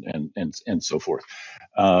balance and so forth.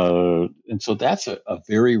 And so that's a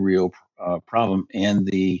very real problem, and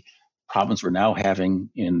the problems we're now having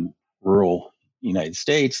in rural United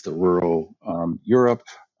States, the rural Europe,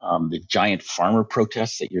 the giant farmer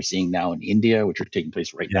protests that you're seeing now in India, which are taking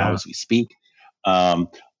place right now Yeah. as we speak,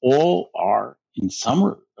 all are in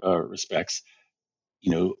some respects,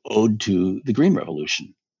 owed to the Green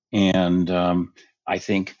Revolution. And I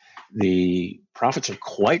think the prophets are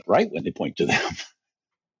quite right when they point to them.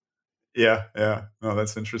 Yeah, yeah. No,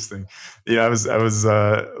 that's interesting. I was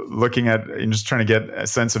looking at and just trying to get a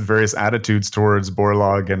sense of various attitudes towards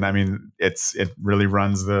Borlaug, and I mean, it really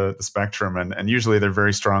runs the spectrum, and usually they're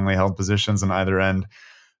very strongly held positions on either end.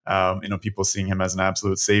 People seeing him as an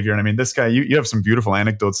absolute savior, and I mean, this guy. You have some beautiful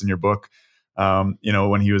anecdotes in your book.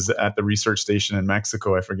 When he was at the research station in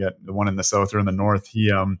Mexico, I forget the one in the south or in the north.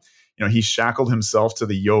 He shackled himself to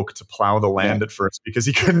the yoke to plow the land at first because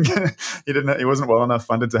he couldn't he wasn't well enough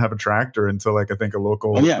funded to have a tractor until I think a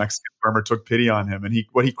local Mexican farmer took pity on him, and he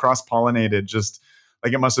cross-pollinated, just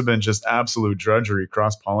like, it must have been just absolute drudgery,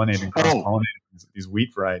 cross-pollinating these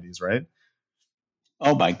wheat varieties, right?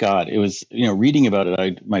 Oh my God. It was, reading about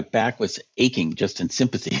it, my back was aching just in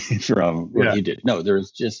sympathy from what he did. No, there's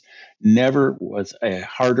just never was a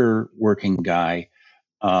harder working guy.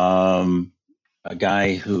 A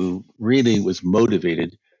guy who really was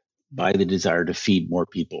motivated by the desire to feed more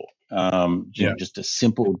people. Just a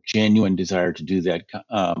simple, genuine desire to do that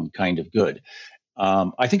kind of good.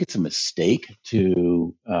 I think it's a mistake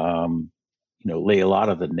to lay a lot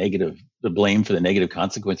of the blame for the negative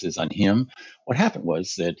consequences on him. What happened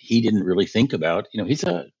was that he didn't really think about,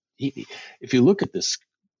 if you look at this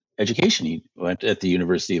education he went at the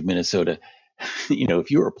University of Minnesota,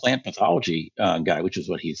 if you were a plant pathology guy, which is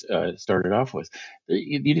what he's started off with,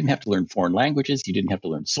 you didn't have to learn foreign languages. You didn't have to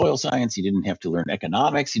learn soil science. You didn't have to learn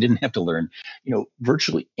economics. You didn't have to learn,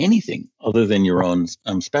 virtually anything other than your own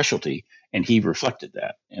specialty. And he reflected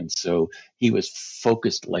that. And so he was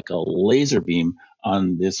focused like a laser beam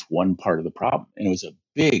on this one part of the problem. And it was a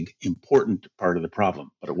big, important part of the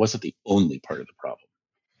problem, but it wasn't the only part of the problem.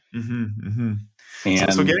 Mm-hmm, mm-hmm.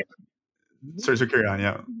 And so carry on,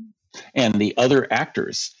 yeah. And the other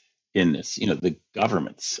actors in this, the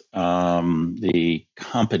governments, the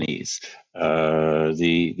companies,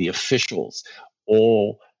 the officials,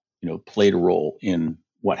 all, played a role in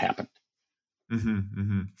what happened. Mm-hmm,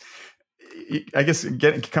 mm-hmm. I guess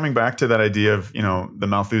coming back to that idea of, the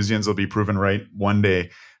Malthusians will be proven right one day.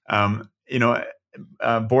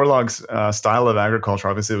 Borlaug's style of agriculture,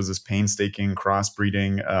 obviously, it was this painstaking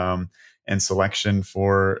crossbreeding and selection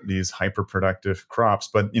for these hyper-productive crops,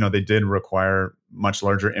 but they did require much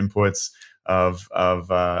larger inputs of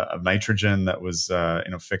nitrogen that was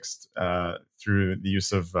fixed through the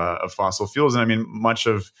use of fossil fuels. And I mean, much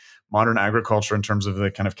of modern agriculture, in terms of the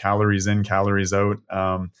kind of calories in, calories out,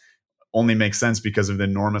 only makes sense because of the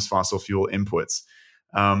enormous fossil fuel inputs.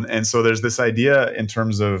 And so there's this idea in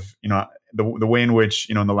terms of the way in which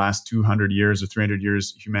in the last 200 years or 300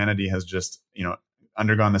 years, humanity has just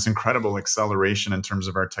undergone this incredible acceleration in terms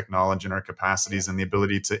of our technology and our capacities and the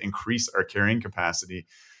ability to increase our carrying capacity,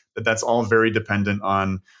 that's all very dependent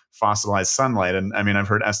on fossilized sunlight. And I mean, I've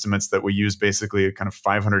heard estimates that we use basically kind of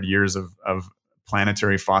 500 years of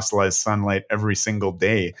planetary fossilized sunlight every single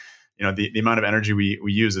day. The amount of energy we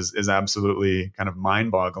use is absolutely kind of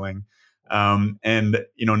mind-boggling. And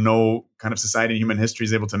no kind of society in human history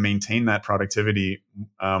is able to maintain that productivity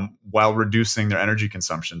while reducing their energy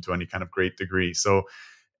consumption to any kind of great degree. So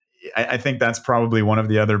I think that's probably one of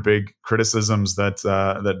the other big criticisms that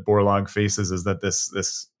Borlaug faces, is that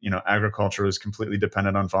this agriculture is completely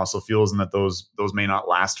dependent on fossil fuels, and that those may not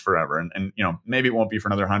last forever. And maybe it won't be for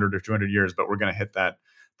another 100 or 200 years, but we're going to hit that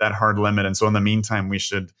hard limit. And so in the meantime, we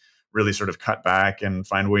should really sort of cut back and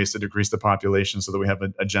find ways to decrease the population so that we have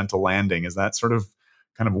a gentle landing. Is that sort of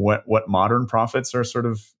kind of what modern prophets are sort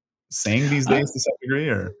of saying these days to some degree?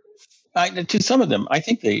 Or to some of them, I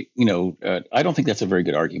think they, I don't think that's a very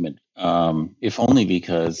good argument, if only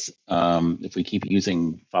because if we keep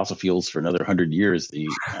using fossil fuels for another 100 years, the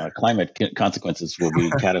climate consequences will be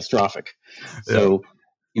catastrophic. So,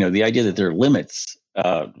 the idea that there are limits,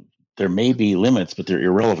 there may be limits, but they're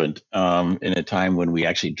irrelevant in a time when we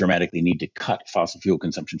actually dramatically need to cut fossil fuel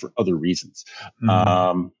consumption for other reasons.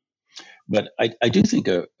 Mm-hmm. But I do think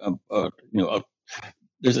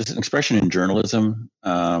there's an expression in journalism.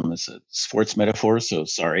 It's a sports metaphor, so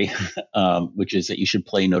sorry, which is that you should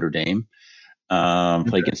play Notre Dame,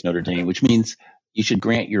 play against Notre Dame, which means you should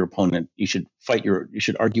grant your opponent, you should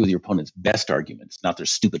argue with your opponent's best arguments, not their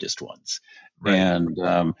stupidest ones. Right. And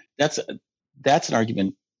that's an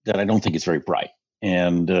argument that I don't think is very bright.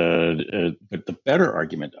 And but the better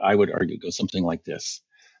argument, I would argue, goes something like this: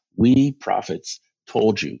 We prophets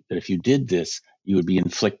told you that if you did this, you would be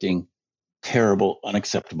inflicting terrible,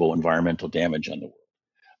 unacceptable environmental damage on the world.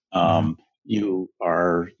 Mm-hmm. You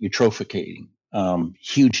are eutrophicating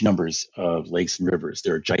huge numbers of lakes and rivers.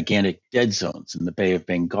 There are gigantic dead zones in the Bay of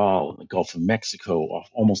Bengal, in the Gulf of Mexico, off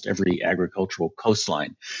almost every agricultural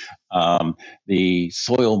coastline. The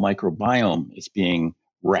soil microbiome is being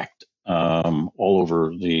wrecked all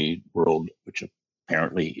over the world, which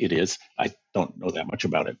apparently it is. I don't know that much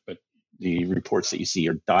about it, but the reports that you see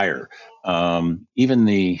are dire.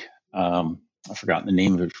 Even I've forgotten the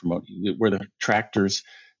name of it, where the tractors,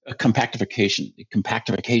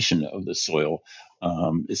 compactification of the soil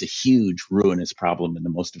is a huge ruinous problem in the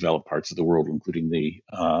most developed parts of the world, including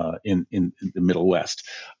in the Middle West.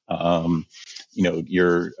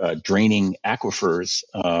 You're draining aquifers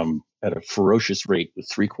at a ferocious rate, with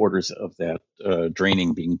 3/4 of that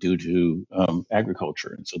draining being due to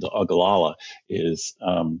agriculture. And so the Ogallala is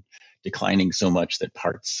declining so much that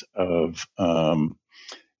parts of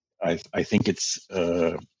I think it's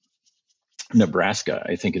Nebraska,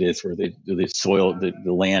 I think it is, where the soil,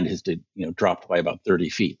 the land has dropped by about 30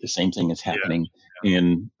 feet. The same thing is happening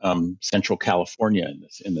in Central California,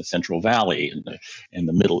 in the Central Valley, in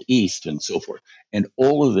the Middle East, and so forth. And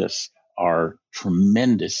all of this are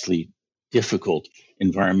tremendously difficult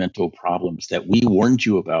environmental problems that we warned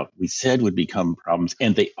you about. We said would become problems,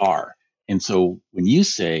 and they are. And so when you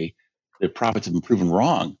say the prophets have been proven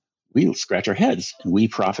wrong, we scratch our heads, and we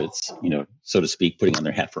prophets, so to speak, putting on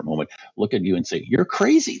their hat for a moment, look at you and say, "You're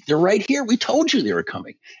crazy. They're right here. We told you they were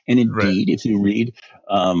coming." And indeed, if you read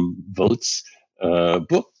Vogt's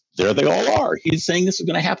book, there they all are. He's saying this is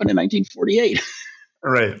going to happen in 1948.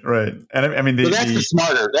 Right. And I mean, that's the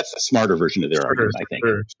smarter version of their argument, I think.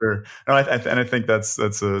 Sure. No, I think that's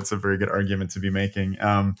a very good argument to be making.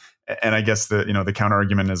 And I guess the counter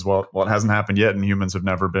argument is, well, it hasn't happened yet, and humans have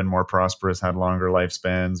never been more prosperous, had longer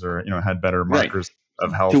lifespans, or had better markers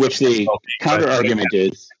of health. To which the counter argument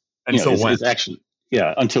is, until when? Is actually,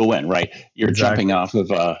 until when? Right, you're jumping off of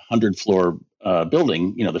a 100-floor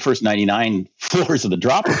building. The first 99 floors of the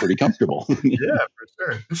drop are pretty comfortable. Yeah, for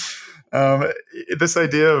sure. This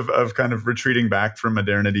idea of kind of retreating back from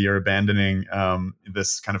modernity, or abandoning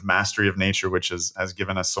this kind of mastery of nature, which has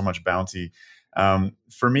given us so much bounty.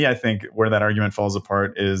 For me, I think where that argument falls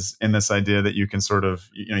apart is in this idea that you can sort of,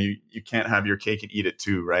 you can't have your cake and eat it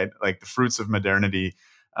too, right? Like the fruits of modernity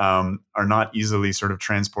are not easily sort of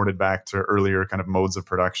transported back to earlier kind of modes of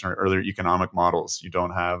production or earlier economic models. You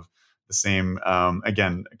don't have the same,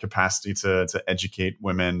 again, capacity to educate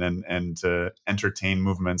women and to entertain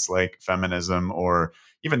movements like feminism, or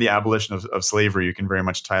even the abolition of slavery. You can very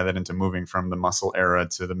much tie that into moving from the muscle era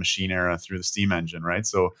to the machine era through the steam engine, right?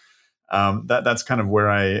 So that's kind of where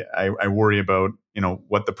I worry about,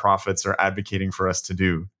 what the prophets are advocating for us to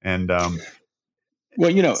do. And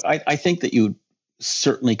well, I think that you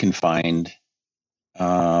certainly can find,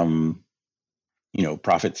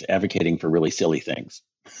 prophets advocating for really silly things.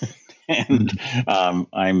 And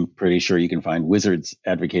I'm pretty sure you can find wizards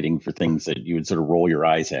advocating for things that you would sort of roll your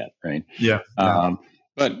eyes at, right? Yeah.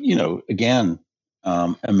 But again,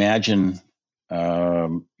 imagine,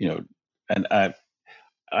 and I'm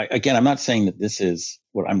not saying that this is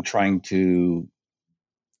what I'm trying to.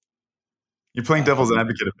 You're playing devil's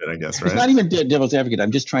advocate a bit, I guess, right? It's not even devil's advocate.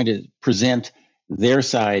 I'm just trying to present their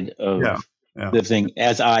side of the thing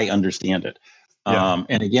as I understand it.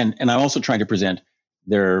 And I'm also trying to present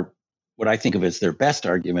what I think of as their best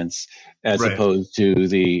arguments, as opposed to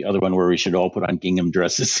the other one where we should all put on gingham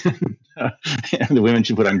dresses, and the women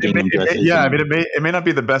should put on gingham dresses. It may not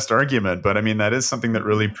be the best argument, but I mean, that is something that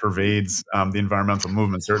really pervades the environmental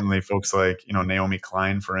movement. Certainly folks like, Naomi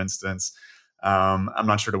Klein, for instance. I'm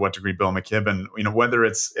not sure to what degree Bill McKibben, whether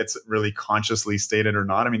it's really consciously stated or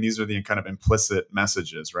not. I mean, these are the kind of implicit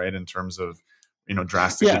messages, right? In terms of,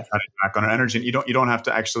 drastically cutting back on our energy. And you don't have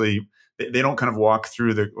to actually, they don't kind of walk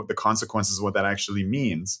through the consequences of what that actually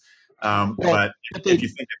means. But if you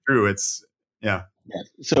think it through, it's,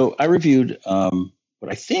 So I reviewed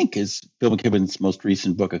what I think is Bill McKibben's most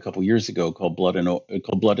recent book a couple years ago, called Blood and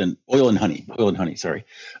Oil and Honey. Sorry.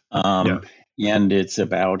 And it's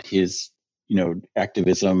about his,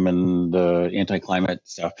 activism and the anti-climate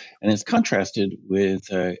stuff. And it's contrasted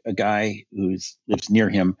with a guy who lives near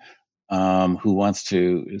him, who wants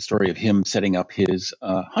to a story of him setting up his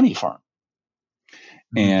honey farm.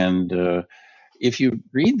 And if you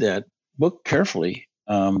read that book carefully,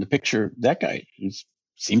 the picture, that guy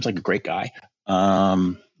seems like a great guy,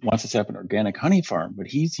 wants to set up an organic honey farm, but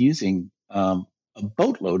he's using a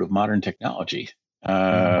boatload of modern technology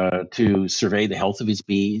to survey the health of his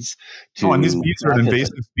bees. And these bees are an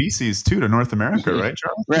invasive species too to North America, right,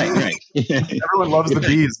 Charles? Right. Everyone loves the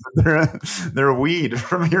bees, but they're a weed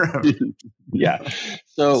from Europe. Yeah.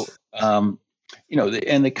 So, and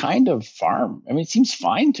the kind of farm, I mean, it seems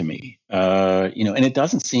fine to me, and it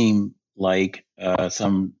doesn't seem like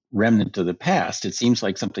some remnant of the past. It seems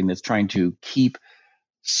like something that's trying to keep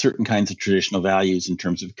certain kinds of traditional values in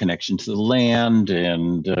terms of connection to the land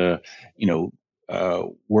and,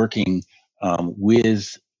 working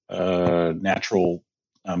with natural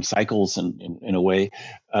cycles in a way.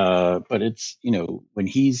 But it's, when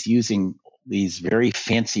he's using these very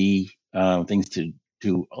fancy things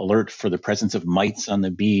to alert for the presence of mites on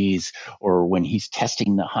the bees, or when he's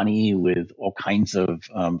testing the honey with all kinds of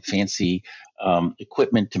fancy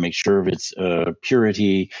equipment to make sure of its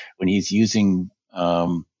purity, when he's using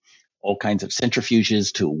all kinds of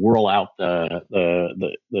centrifuges to whirl out the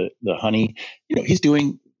honey, he's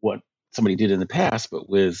doing what somebody did in the past, but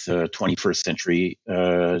with 21st century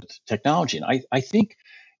technology. And I think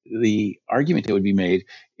the argument that would be made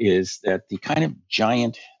is that the kind of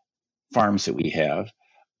giant farms that we have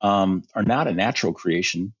are not a natural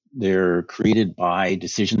creation. They're created by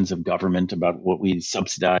decisions of government about what we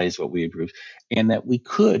subsidize, what we approve, and that we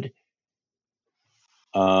could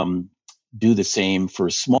do the same for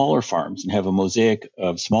smaller farms and have a mosaic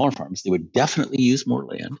of smaller farms. They would definitely use more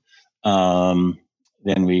land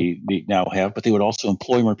than we now have, but they would also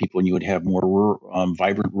employ more people, and you would have more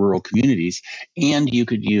vibrant rural communities. And you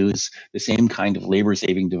could use the same kind of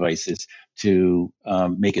labor-saving devices to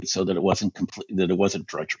make it so that it wasn't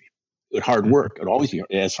drudgery. Hard work. It would always be,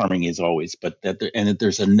 as farming is always, but that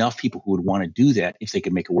there's enough people who would want to do that if they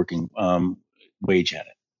could make a working wage at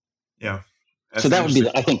it. Yeah. So that would be,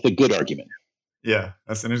 I think, the good argument. Yeah,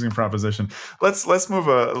 that's an interesting proposition. Let's move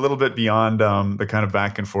a little bit beyond the kind of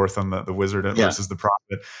back and forth on the wizard versus the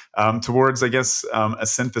prophet towards, I guess, a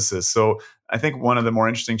synthesis. So I think one of the more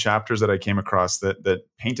interesting chapters that I came across that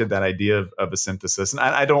painted that idea of a synthesis, and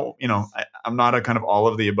I don't, I'm not a kind of all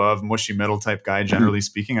of the above mushy middle type guy. Generally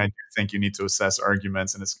speaking, I do think you need to assess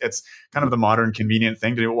arguments, and it's kind of the modern convenient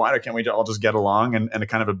thing to do. Why can't we all just get along and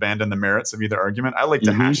kind of abandon the merits of either argument? I like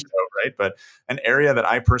to hash it out, right? But an area that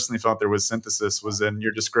I personally felt there was synthesis was in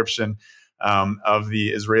your description of the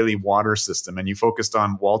Israeli water system, and you focused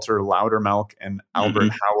on Walter Loudermilk and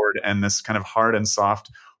Albert Howard and this kind of hard and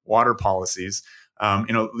soft water policies.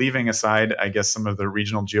 Leaving aside, I guess, some of the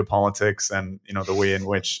regional geopolitics and the way in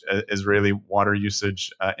which Israeli water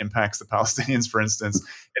usage impacts the Palestinians, for instance,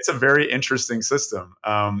 it's a very interesting system.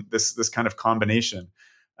 This kind of combination.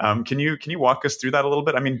 Can you walk us through that a little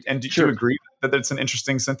bit? I mean, and do you agree that it's an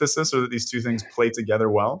interesting synthesis, or that these two things play together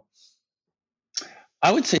well?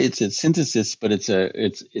 I would say it's a synthesis, but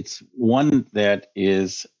it's one that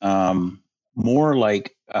is more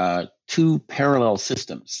like two parallel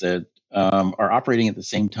systems that are operating at the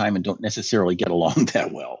same time and don't necessarily get along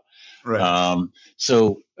that well. Right.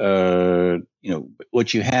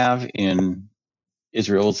 What you have in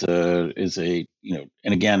Israel is a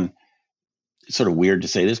and again, it's sort of weird to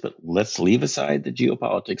say this, but let's leave aside the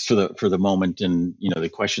geopolitics for the moment, and the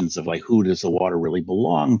questions of like, who does the water really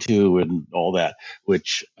belong to and all that,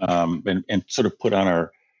 which and sort of put on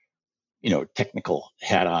our technical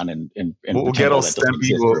hat on and we'll get all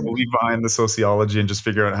STEMmy. We'll leave behind the sociology and just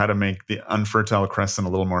figure out how to make the unfertile crescent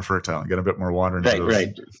a little more fertile and get a bit more water into those.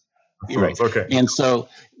 Right. Okay. And so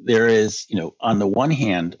there is, on the one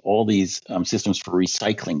hand, all these systems for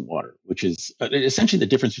recycling water, which is essentially the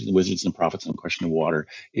difference between the wizards and the prophets on the question of water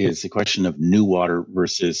is the question of new water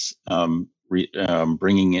versus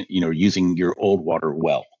bringing it, using your old water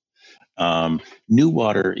well. New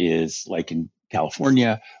water is like in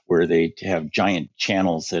California, where they have giant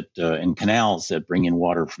channels and canals that bring in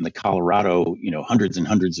water from the Colorado, hundreds and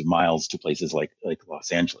hundreds of miles to places like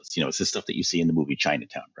Los Angeles. It's the stuff that you see in the movie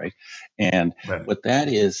Chinatown, right? And what that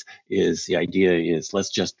is the idea is let's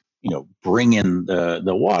just bring in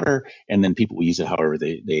the water, and then people will use it however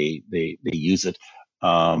they use it.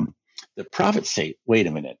 The prophets say, wait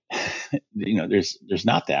a minute, there's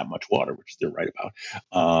not that much water, which they're right about.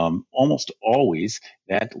 Almost always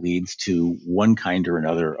that leads to one kind or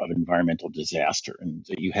another of environmental disaster. And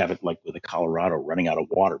you have it like with the Colorado running out of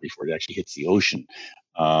water before it actually hits the ocean.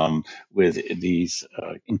 with these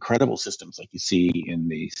incredible systems like you see in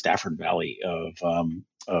the Stafford Valley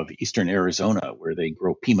of eastern Arizona, where they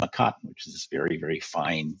grow Pima cotton, which is this very, very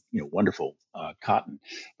fine, wonderful cotton.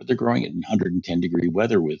 But they're growing it in 110-degree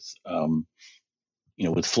weather with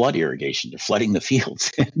flood irrigation. They're flooding the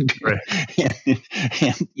fields. Right.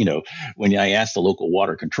 and when I asked the local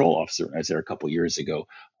water control officer when I was there a couple of years ago,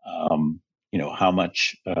 how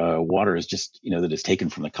much water is just, that is taken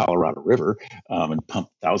from the Colorado River and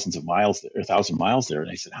pumped thousands of miles or 1,000 miles there. And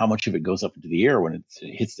I said, how much of it goes up into the air when it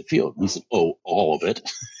hits the field? And he said, oh, all of it.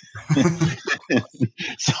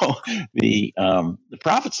 So the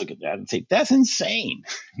prophets look at that and say, that's insane.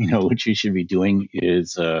 What you should be doing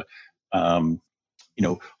is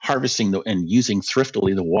harvesting and using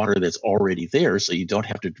thriftily the water that's already there, so you don't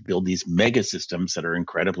have to build these mega systems that are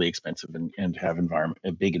incredibly expensive and have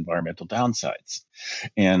big environmental downsides.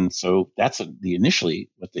 And so that's initially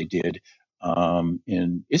what they did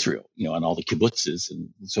in Israel, on all the kibbutzes and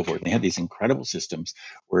so forth. And they had these incredible systems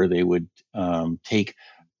where they would take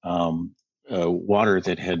water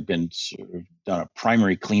that had been sort of done a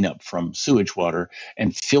primary cleanup from sewage water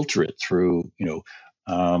and filter it through,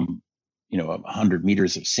 100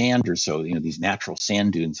 meters of sand or so, these natural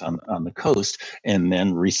sand dunes on the coast, and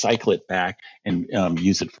then recycle it back and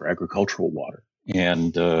use it for agricultural water.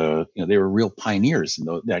 And they were real pioneers in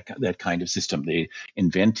that kind of system. They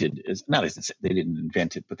invented, they didn't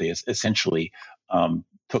invent it, but they essentially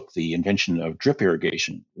took the invention of drip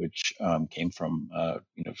irrigation, which came from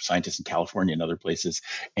scientists in California and other places,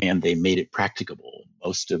 and they made it practicable.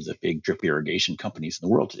 Most of the big drip irrigation companies in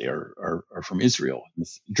the world today are from Israel. And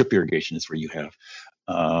this drip irrigation is where you have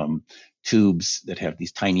tubes that have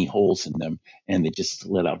these tiny holes in them, and they just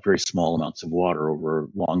let out very small amounts of water over a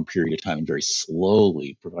long period of time and very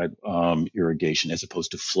slowly provide irrigation, as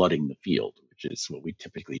opposed to flooding the field, which is what we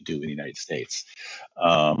typically do in the United States,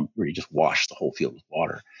 where you just wash the whole field with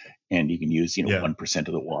water, and you can use 1%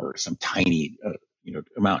 of the water, some tiny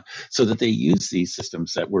amount, so that they use these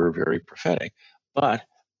systems that were very prophetic, but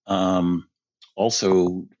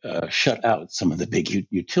also shut out some of the big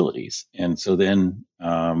utilities. And so then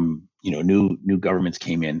new governments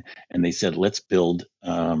came in and they said, let's build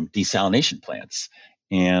desalination plants.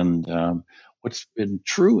 And what's been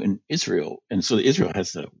true in Israel, and so Israel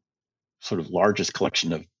has the sort of largest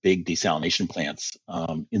collection of big desalination plants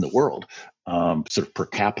in the world, sort of per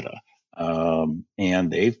capita.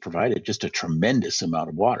 And they've provided just a tremendous amount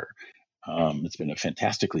of water. It's been a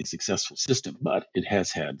fantastically successful system, but it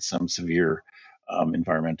has had some severe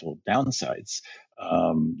environmental downsides,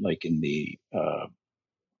 like in the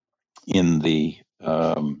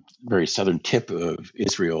very southern tip of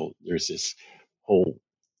Israel. There's this whole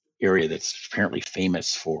area that's apparently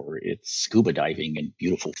famous for its scuba diving and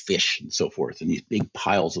beautiful fish and so forth. And these big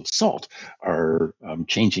piles of salt are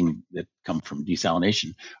that come from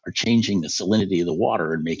desalination, are changing the salinity of the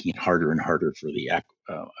water and making it harder and harder for the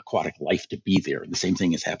aquatic life to be there. The same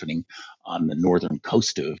thing is happening on the northern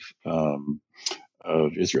coast of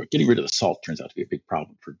Israel. Getting rid of the salt turns out to be a big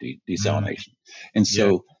problem for desalination. And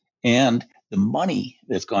so, and the money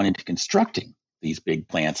that's gone into constructing these big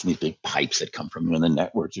plants and these big pipes that come from them and the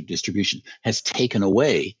networks of distribution has taken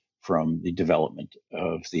away from the development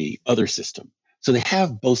of the other system. So they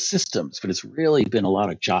have both systems, but it's really been a lot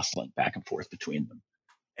of jostling back and forth between them.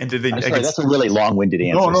 And did they? I'm sorry, that's a really long-winded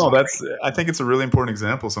answer. No, I think it's a really important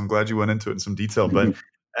example. So I'm glad you went into it in some detail. But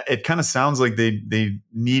it kind of sounds like they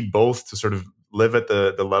need both to sort of live at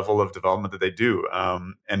the level of development that they do.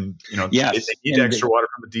 And they need extra water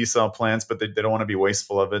from the desal plants, but they don't want to be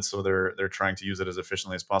wasteful of it. So they're trying to use it as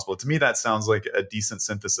efficiently as possible. To me, that sounds like a decent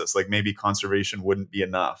synthesis. Like maybe conservation wouldn't be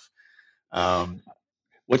enough.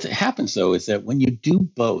 What happens though is that when you do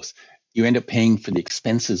both, you end up paying for the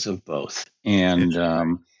expenses of both. And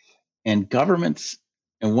governments,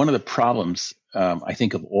 and one of the problems I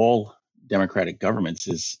think of all democratic governments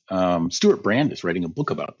is Stuart Brand is writing a book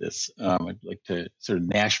about this. I'd like to sort of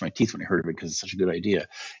gnash my teeth when I heard of it because it's such a good idea.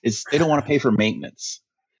 Is they don't want to pay for maintenance,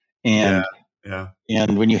 and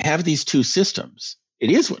when you have these two systems, it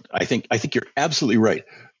is what I think. I think you're absolutely right,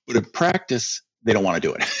 but in practice, they don't want to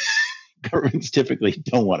do it. Governments typically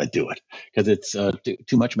don't want to do it because it's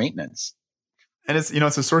too much maintenance. And it's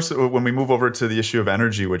a source of, when we move over to the issue of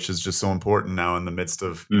energy, which is just so important now in the midst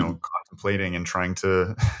of contemplating and trying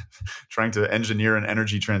to engineer an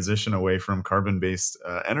energy transition away from carbon-based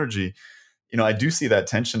energy. I do see that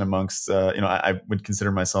tension amongst I would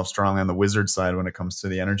consider myself strongly on the wizard side when it comes to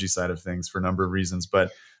the energy side of things for a number of reasons,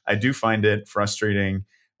 but I do find it frustrating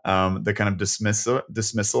the kind of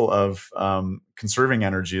dismissal of conserving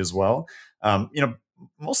energy as well.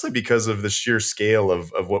 mostly because of the sheer scale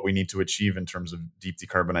of what we need to achieve in terms of deep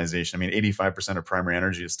decarbonization. I mean, 85% of primary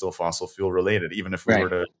energy is still fossil fuel related. Even if we were Right.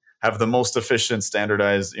 to have the most efficient,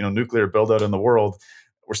 standardized, nuclear build out in the world,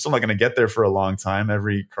 we're still not going to get there for a long time.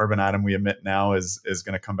 Every carbon atom we emit now is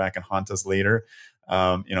going to come back and haunt us later,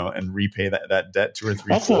 and repay that debt two or That's a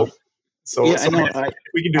threefold. So, Yeah, I so I mean, know. if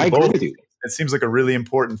we can I do agree both, with you. it seems like a really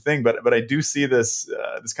important thing. But I do see this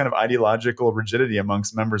kind of ideological rigidity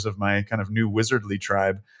amongst members of my kind of new wizardly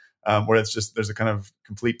tribe, where it's just there's a kind of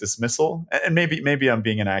complete dismissal. And maybe I'm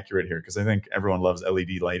being inaccurate here because I think everyone loves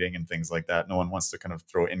LED lighting and things like that. No one wants to kind of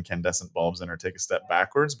throw incandescent bulbs in or take a step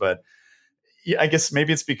backwards. But yeah, I guess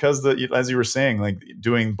maybe it's because as you were saying, like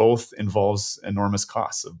doing both involves enormous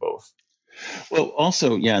costs of both. Well,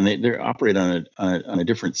 also, yeah, and they operate on a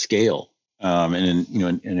different scale, and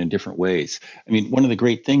in different ways. I mean, one of the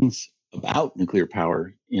great things about nuclear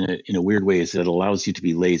power, in a weird way, is that it allows you to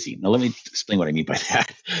be lazy. Now, let me explain what I mean by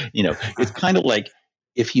that. It's kind of like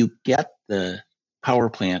if you get the power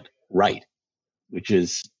plant right, which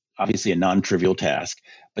is obviously a non-trivial task,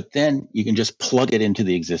 but then you can just plug it into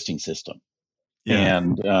the existing system, Yeah.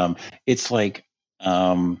 and it's like,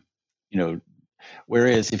 um, you know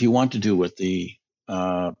whereas if you want to do what the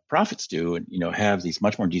profits do, and have these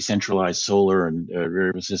much more decentralized solar and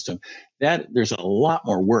variable system, that there's a lot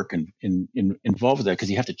more work involved with that because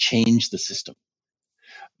you have to change the system,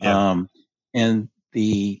 Yeah. um, and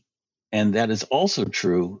the and that is also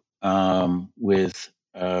true with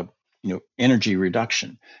energy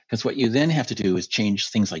reduction, because what you then have to do is change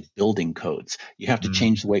things like building codes. You have to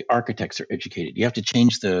change Mm. the way architects are educated. You have to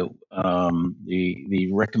change the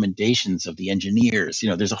recommendations of the engineers.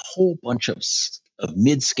 There's a whole bunch of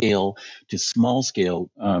mid-scale to small scale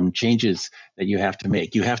changes that you have to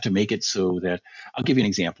make. You have to make it so that, I'll give you an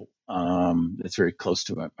example that's very close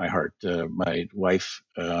to my heart. My wife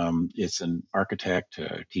is an architect,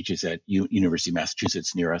 teaches at University of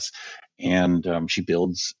Massachusetts near us, and she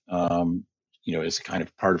builds, as a kind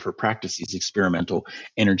of part of her practice, these experimental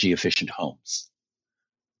energy efficient homes.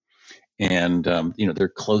 And they're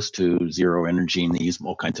close to zero energy, and they use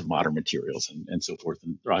all kinds of modern materials and so forth.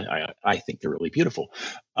 And I think they're really beautiful.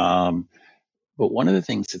 But one of the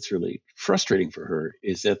things that's really frustrating for her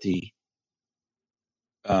is that the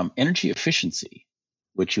energy efficiency,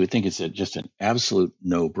 which you would think is just an absolute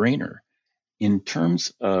no-brainer, in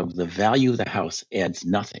terms of the value of the house, adds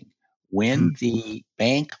nothing. When the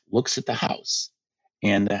bank looks at the house,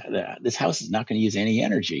 and this house is not going to use any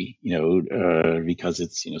energy, because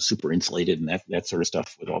it's super insulated and that sort of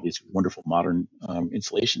stuff, with all these wonderful modern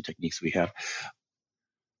insulation techniques we have,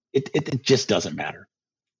 it just doesn't matter.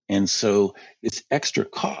 And so this extra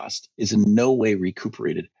cost is in no way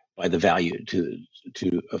recuperated by the value to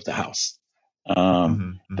of the house.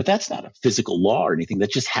 Mm-hmm. But that's not a physical law or anything.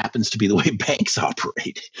 That just happens to be the way banks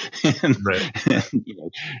operate. and, Right.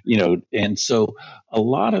 and, and so a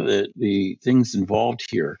lot of the things involved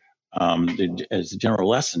here, as a general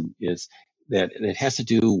lesson, is that it has to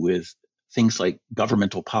do with things like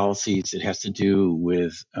governmental policies. It has to do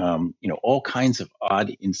with all kinds of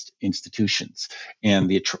odd institutions.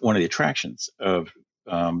 And one of the attractions of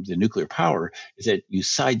the nuclear power is that you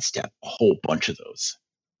sidestep a whole bunch of those.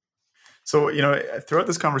 So, throughout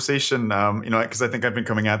this conversation, because I think I've been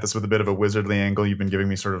coming at this with a bit of a wizardly angle, you've been giving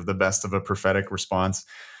me sort of the best of a prophetic response.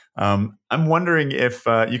 I'm wondering if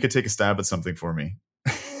you could take a stab at something for me.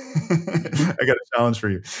 I got a challenge for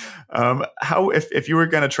you. How, if you were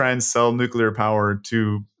going to try and sell nuclear power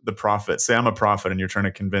to the prophet, say I'm a prophet and you're trying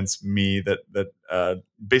to convince me that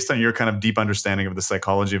based on your kind of deep understanding of the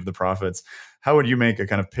psychology of the prophets, how would you make a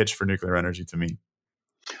kind of pitch for nuclear energy to me?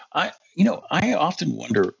 I often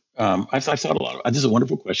wonder. I've thought a lot. This is a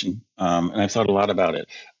wonderful question, and I've thought a lot about it.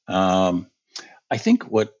 I think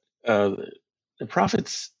what the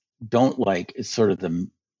prophets don't like is sort of the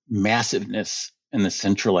massiveness and the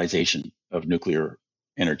centralization of nuclear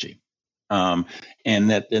energy. And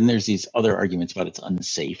that then there's these other arguments about it's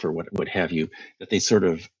unsafe or what have you, that they sort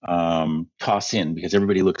of toss in because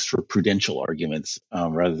everybody looks for prudential arguments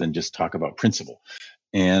rather than just talk about principle.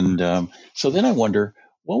 And so then I wonder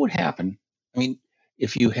what would happen. I mean,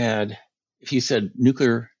 if you said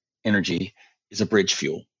nuclear energy is a bridge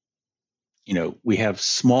fuel, we have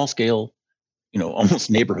small scale, almost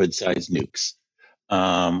neighborhood sized nukes.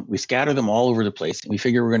 We scatter them all over the place, and we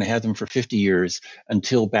figure we're going to have them for 50 years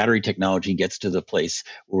until battery technology gets to the place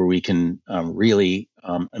where we can really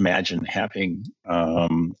imagine having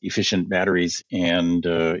efficient batteries and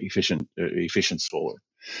efficient solar.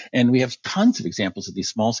 And we have tons of examples of these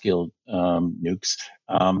small scale nukes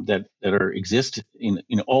that exist in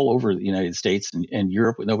all over the United States and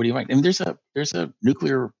Europe with nobody. I mean, there's a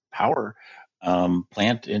nuclear power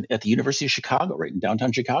plant at the University of Chicago, right in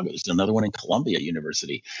downtown Chicago. There's another one in Columbia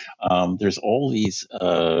University. There's all these,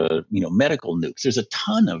 medical nukes. There's a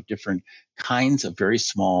ton of different kinds of very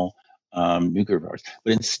small nuclear powers.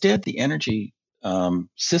 But instead, the energy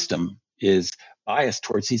system is biased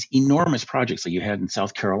towards these enormous projects like you had in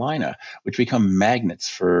South Carolina, which become magnets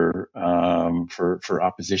for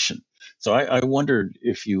opposition. So I wondered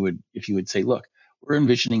if you would say, look, we're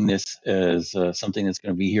envisioning this as something that's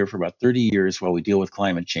going to be here for about 30 years while we deal with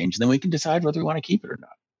climate change. And then we can decide whether we want to keep it or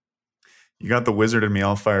not. You got the wizard in me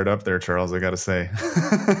all fired up there, Charles. I got to say,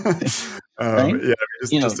 Right?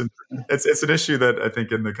 It's an issue that I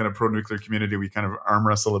think in the kind of pro-nuclear community we kind of arm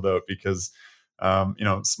wrestle about because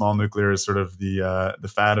small nuclear is sort of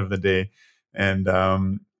the fad of the day, and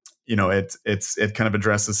it kind of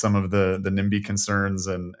addresses some of the NIMBY concerns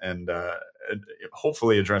and it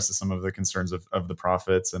hopefully addresses some of the concerns of the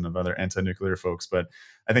prophets and of other anti-nuclear folks. But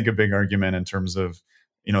I think a big argument in terms of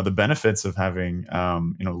the benefits of having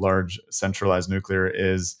large centralized nuclear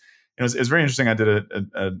is it's very interesting. I did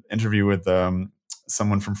an interview with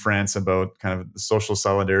someone from France about kind of the social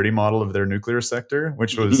solidarity model of their nuclear sector,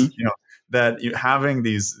 which was that having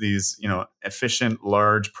these efficient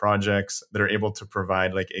large projects that are able to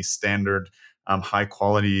provide like a standard high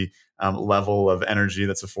quality level of energy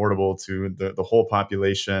that's affordable to the whole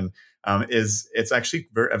population it's actually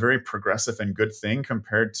a very progressive and good thing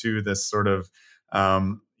compared to this sort of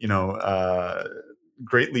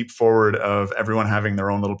great leap forward of everyone having their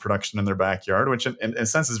own little production in their backyard, which in a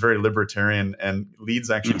sense is very libertarian and leads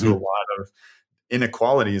actually to a lot of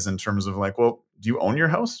inequalities in terms of like, well, do you own your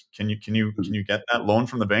house? Can you get that loan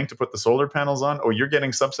from the bank to put the solar panels on? Oh, you're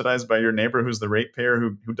getting subsidized by your neighbor who's the ratepayer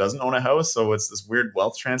who doesn't own a house. So it's this weird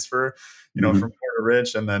wealth transfer, from poor to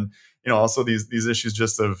rich. And then, also these issues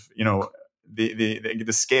just of, the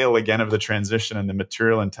scale again of the transition and the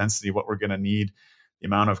material intensity, what we're going to need, the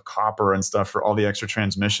amount of copper and stuff for all the extra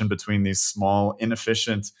transmission between these small,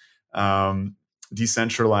 inefficient,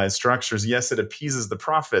 decentralized structures. Yes, it appeases the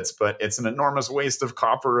profits, but it's an enormous waste of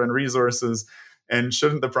copper and resources. And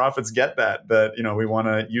shouldn't the profits get that we want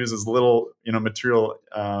to use as little, material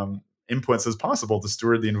inputs as possible to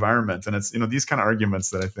steward the environment? And it's, these kind of arguments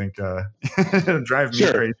that I think drive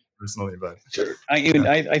me crazy personally. But sure,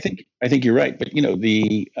 I think you're right. But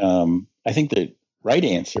I think the right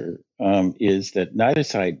answer is that neither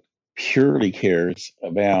side purely cares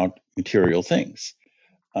about material things.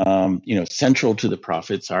 Central to the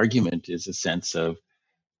profits argument is a sense of,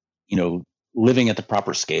 living at the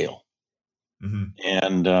proper scale. Mm-hmm.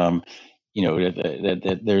 And,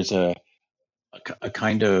 that there's a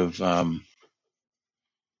kind of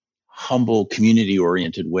humble,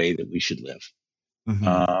 community-oriented way that we should live.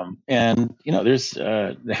 Mm-hmm. There's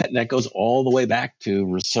that goes all the way back to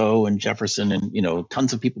Rousseau and Jefferson and,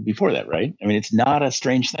 tons of people before that, right? I mean, it's not a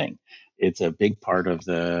strange thing. It's a big part of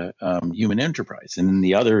the human enterprise. And then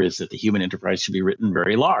the other is that the human enterprise should be written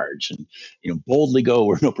very large and, boldly go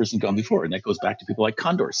where no person gone before. And that goes back to people like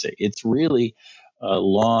Condorcet. It's really a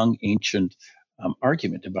long, ancient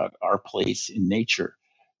argument about our place in nature.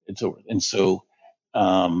 And so,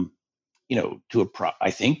 I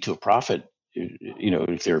think to a prophet,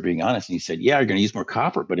 if they were being honest, and he said, "Yeah, you're going to use more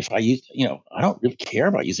copper, but if I use, I don't really care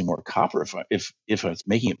about using more copper if it's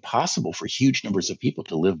making it possible for huge numbers of people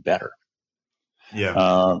to live better,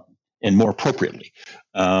 and more appropriately."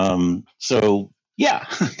 So yeah,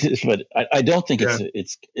 but I don't think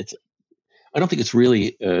it's I don't think it's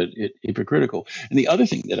really hypocritical. And the other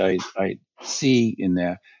thing that I see in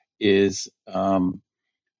that is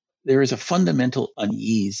there is a fundamental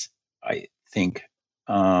unease, I think,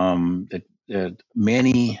 that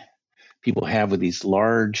many people have with these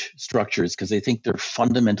large structures because they think they're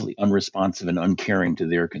fundamentally unresponsive and uncaring to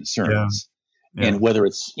their concerns. Yeah. And whether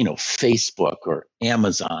it's Facebook or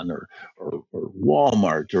Amazon or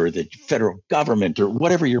Walmart or the federal government or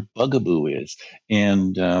whatever your bugaboo is,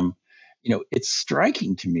 and it's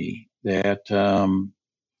striking to me that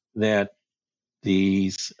that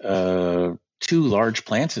these two large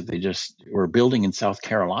plants that they just were building in South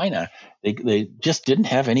Carolina, they just didn't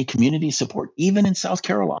have any community support, even in South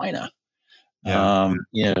Carolina.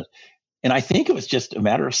 And I think it was just a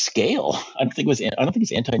matter of scale. I don't think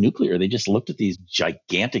it's anti-nuclear. They just looked at these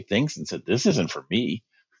gigantic things and said, "This isn't for me."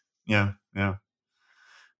 Yeah,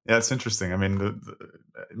 it's interesting. I mean,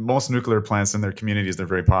 most nuclear plants in their communities, they're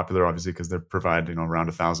very popular, obviously, because they provide around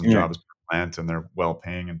 1,000 jobs per plant, and they're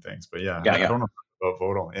well-paying and things. But I don't know about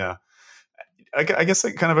Vogtle. Yeah. I guess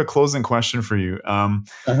like kind of a closing question for you.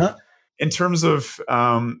 In terms of,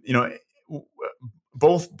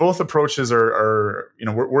 both approaches are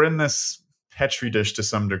we're in this petri dish to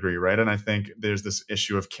some degree, right? And I think there's this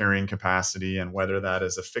issue of carrying capacity and whether that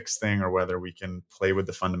is a fixed thing or whether we can play with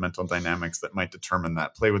the fundamental dynamics that might determine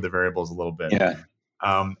that, play with the variables a little bit. Yeah.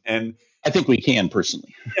 And I think we can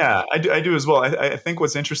personally. yeah, I do as well. I think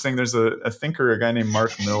what's interesting, there's a thinker, a guy named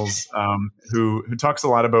Mark Mills, who talks a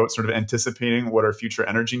lot about sort of anticipating what our future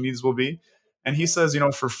energy needs will be. And he says,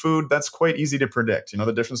 for food, that's quite easy to predict.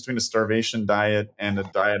 The difference between a starvation diet and a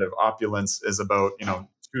diet of opulence is about,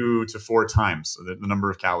 2 to 4 times the number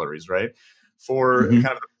of calories, right? For kind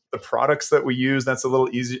of the products that we use, that's a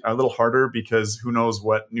little harder because who knows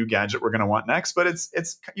what new gadget we're going to want next, but it's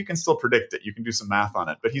you can still predict it. You can do some math on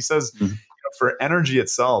it. But he says, for energy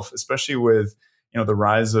itself, especially with the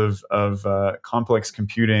rise of complex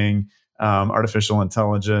computing, artificial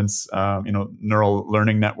intelligence, neural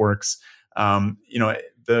learning networks,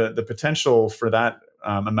 the potential for that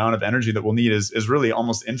amount of energy that we'll need is really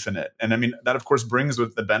almost infinite. And I mean, that of course brings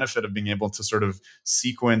with the benefit of being able to sort of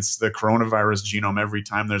sequence the coronavirus genome every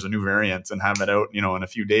time there's a new variant and have it out, in a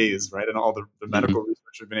few days, right? And all the medical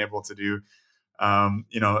research we've been able to do.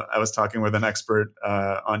 I was talking with an expert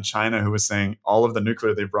on China who was saying all of the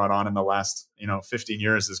nuclear they brought on in the last, 15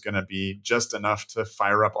 years is going to be just enough to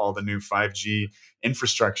fire up all the new 5G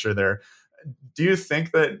infrastructure there. Do you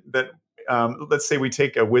think that let's say we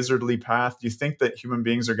take a wizardly path, do you think that human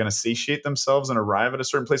beings are going to satiate themselves and arrive at a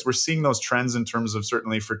certain place? We're seeing those trends in terms of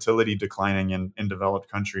certainly fertility declining in developed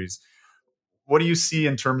countries. What do you see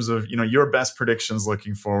in terms of, your best predictions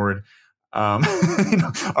looking forward?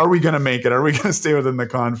 Are we going to make it? Are we going to stay within the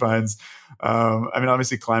confines?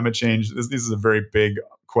 Obviously climate change, this is a very big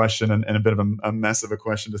question and a bit of a mess of a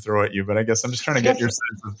question to throw at you, but I guess I'm just trying to get your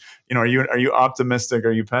sense of, are you optimistic?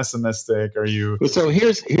 Are you pessimistic? Are you? So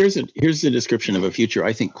here's a description of a future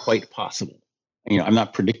I think quite possible. I'm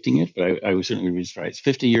not predicting it, but I would certainly be surprised.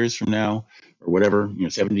 50 years from now or whatever,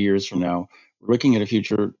 70 years from now, we're looking at a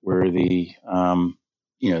future where the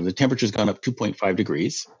temperature's gone up 2.5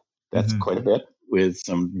 degrees. That's quite a bit with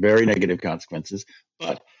some very negative consequences.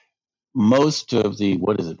 But most of the,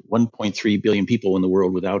 1.3 billion people in the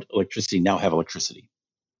world without electricity now have electricity.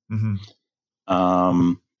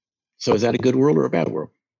 So is that a good world or a bad world?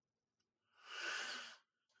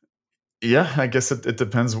 Yeah, I guess it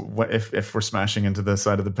depends if we're smashing into the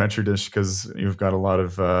side of the petri dish because you've got a lot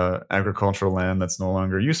of agricultural land that's no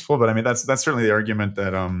longer useful. But I mean, that's certainly the argument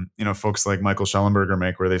that folks like Michael Schellenberger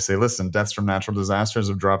make, where they say, listen, deaths from natural disasters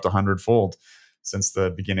have dropped 100-fold since the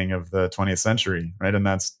beginning of the 20th century, right? And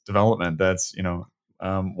that's development. That's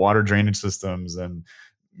water drainage systems and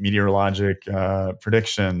meteorologic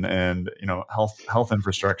prediction and health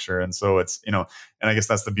infrastructure. And so it's and I guess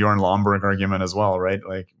that's the Bjorn Lomborg argument as well, right?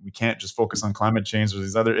 Like we can't just focus on climate change or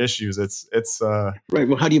these other issues. It's right.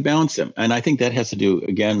 Well, how do you balance them? And I think that has to do,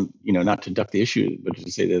 again, not to duck the issue, but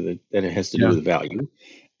to say that it has to do with value.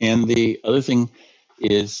 And the other thing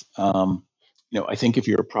is I think if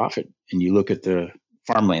you're a prophet and you look at the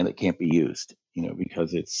farmland that can't be used,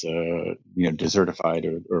 because it's desertified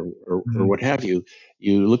or what have you,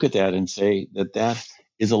 you look at that and say that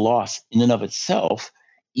is a loss in and of itself,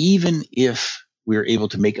 even if we're able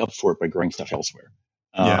to make up for it by growing stuff elsewhere.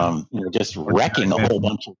 Just wrecking a whole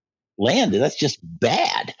bunch of land, that's just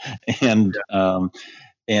bad.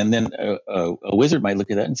 And then a wizard might look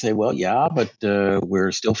at that and say, well, yeah, but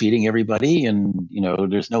we're still feeding everybody. And,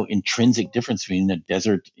 there's no intrinsic difference between the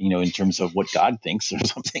desert, in terms of what God thinks or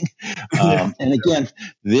something. And again,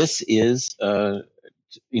 this is, a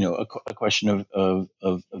question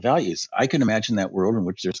of values. I can imagine that world in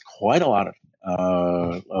which there's quite a lot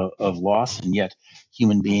of loss, and yet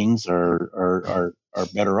human beings are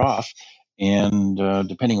better off. And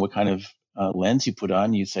depending what kind of lens you put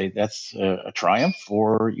on, you say that's a triumph,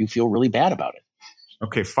 or you feel really bad about it.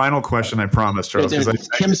 Okay, final question, I promise, Charles.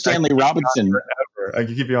 Kim Stanley Robinson. I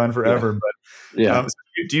could keep you on forever, but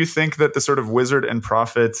do you think that the sort of wizard and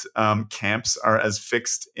prophet camps are as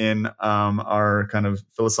fixed in our kind of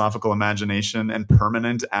philosophical imagination and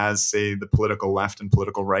permanent as, say, the political left and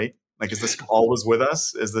political right? Like, is this always with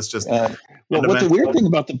us? Is this just well? What the weird thing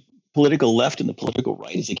about the political left and the political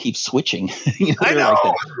right is they keep switching. I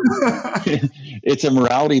know. It's a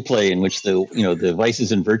morality play in which the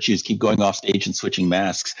vices and virtues keep going off stage and switching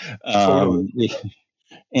masks.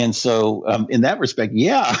 And so, in that respect,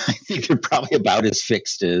 I think they're probably about as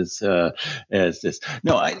fixed as this.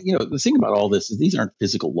 No, the thing about all this is these aren't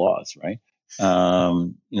physical laws, right?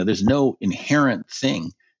 There's no inherent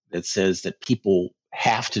thing that says that people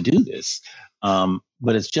have to do this,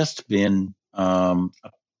 but it's just been a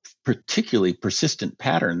particularly persistent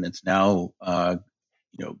pattern that's now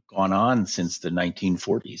gone on since the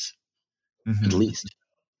 1940s, at least.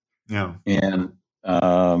 Yeah. And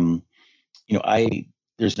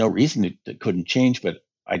there's no reason it couldn't change, but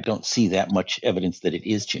I don't see that much evidence that it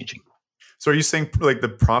is changing. So are you saying like the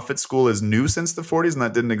profit school is new since the 40s and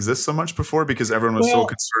that didn't exist so much before because everyone was so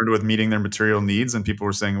concerned with meeting their material needs and people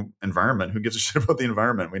were saying environment? Who gives a shit about the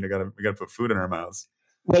environment? We got to put food in our mouths.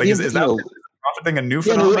 Well, like, is that profit thing a new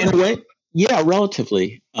phenomenon? In a way, yeah,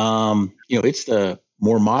 relatively. It's the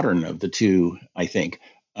more modern of the two, I think.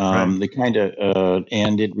 The kind of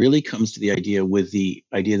and it really comes to the idea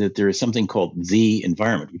that there is something called the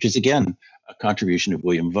environment, which is again a contribution of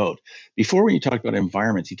William Vogt. Before, when you talked about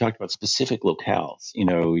environments, you talked about specific locales.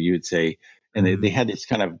 You would say, and they had this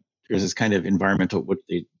there's this kind of environmental,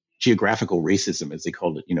 geographical racism, as they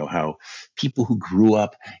called it. How people who grew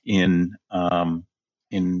up in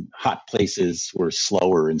hot places were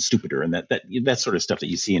slower and stupider, and that sort of stuff that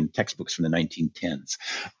you see in textbooks from the 1910s.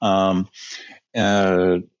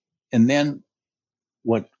 And then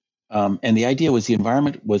and the idea was the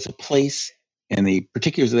environment was a place, and the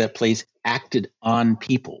particulars of that place acted on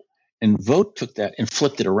people. And Vogt took that and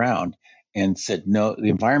flipped it around and said, no, the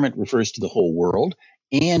environment refers to the whole world,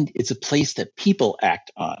 and it's a place that people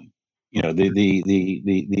act on. The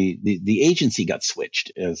agency got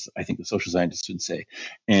switched, as I think the social scientists would say,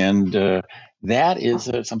 and that is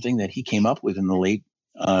something that he came up with in the late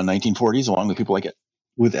 1940s, along with people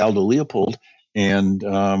with Aldo Leopold, and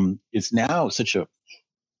it's now such a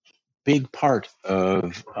big part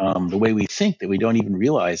of the way we think that we don't even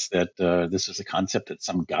realize that this was a concept that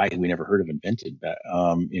some guy we never heard of invented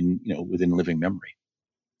within living memory.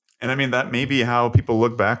 And I mean, that may be how people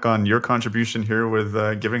look back on your contribution here with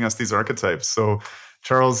giving us these archetypes. So,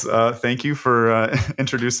 Charles, thank you for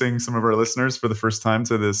introducing some of our listeners for the first time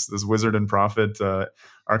to this wizard and prophet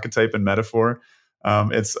archetype and metaphor.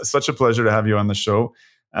 It's such a pleasure to have you on the show.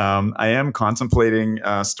 I am contemplating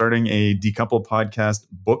starting a Decouple podcast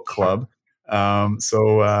book club.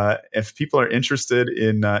 So if people are interested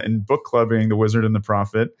in book clubbing The Wizard and the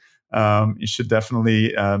Prophet, you should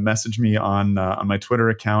definitely message me on my Twitter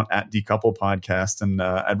account at Decouple Podcast. And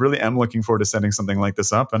I really am looking forward to setting something like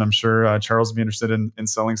this up. And I'm sure Charles will be interested in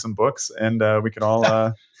selling some books, and we could all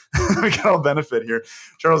we can all benefit here.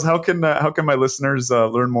 Charles, how can my listeners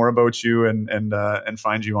learn more about you and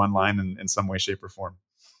find you online in some way, shape, or form?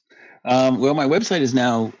 Well, my website is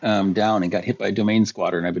now down and got hit by a domain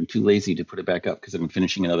squatter, and I've been too lazy to put it back up because I've been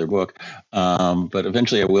finishing another book. But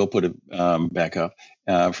eventually I will put it back up.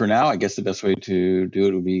 For now, I guess the best way to do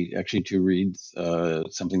it would be actually to read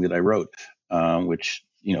something that I wrote, which,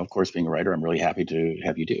 of course, being a writer, I'm really happy to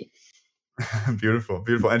have you do. Beautiful,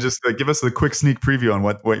 beautiful. And just give us a quick sneak preview on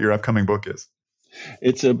what your upcoming book is.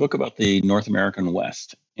 It's a book about the North American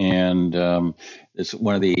West. And it's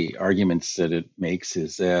one of the arguments that it makes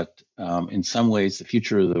is that in some ways, the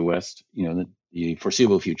future of the West, the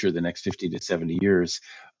foreseeable future, the next 50 to 70 years,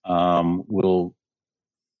 will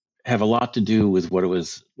have a lot to do with what it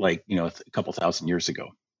was like, a couple thousand years ago,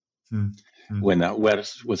 when the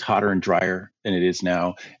West was hotter and drier than it is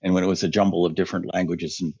now, and when it was a jumble of different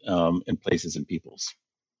languages and places and peoples.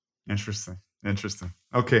 Interesting.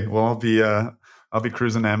 Okay, well, I'll be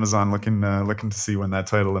cruising Amazon looking to see when that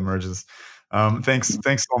title emerges. Thanks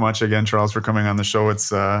so much again, Charles, for coming on the show.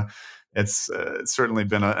 It's certainly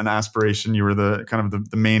been an aspiration. You were the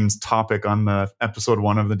main topic on the episode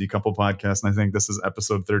 1 of the Decouple podcast, and I think this is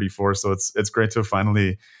episode 34. So it's great to have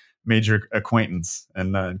finally made your acquaintance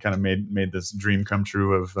and kind of made this dream come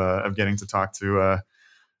true of getting to talk to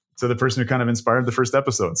the person who kind of inspired the first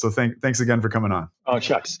episode. So thanks again for coming on. Oh,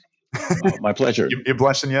 shucks. My pleasure. You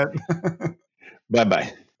blushing yet?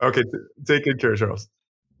 Bye-bye. Okay, take good care, Charles.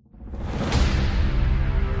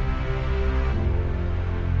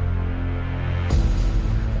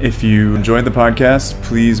 If you enjoyed the podcast,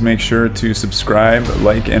 please make sure to subscribe,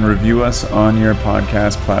 like, and review us on your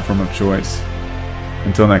podcast platform of choice.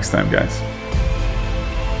 Until next time, guys.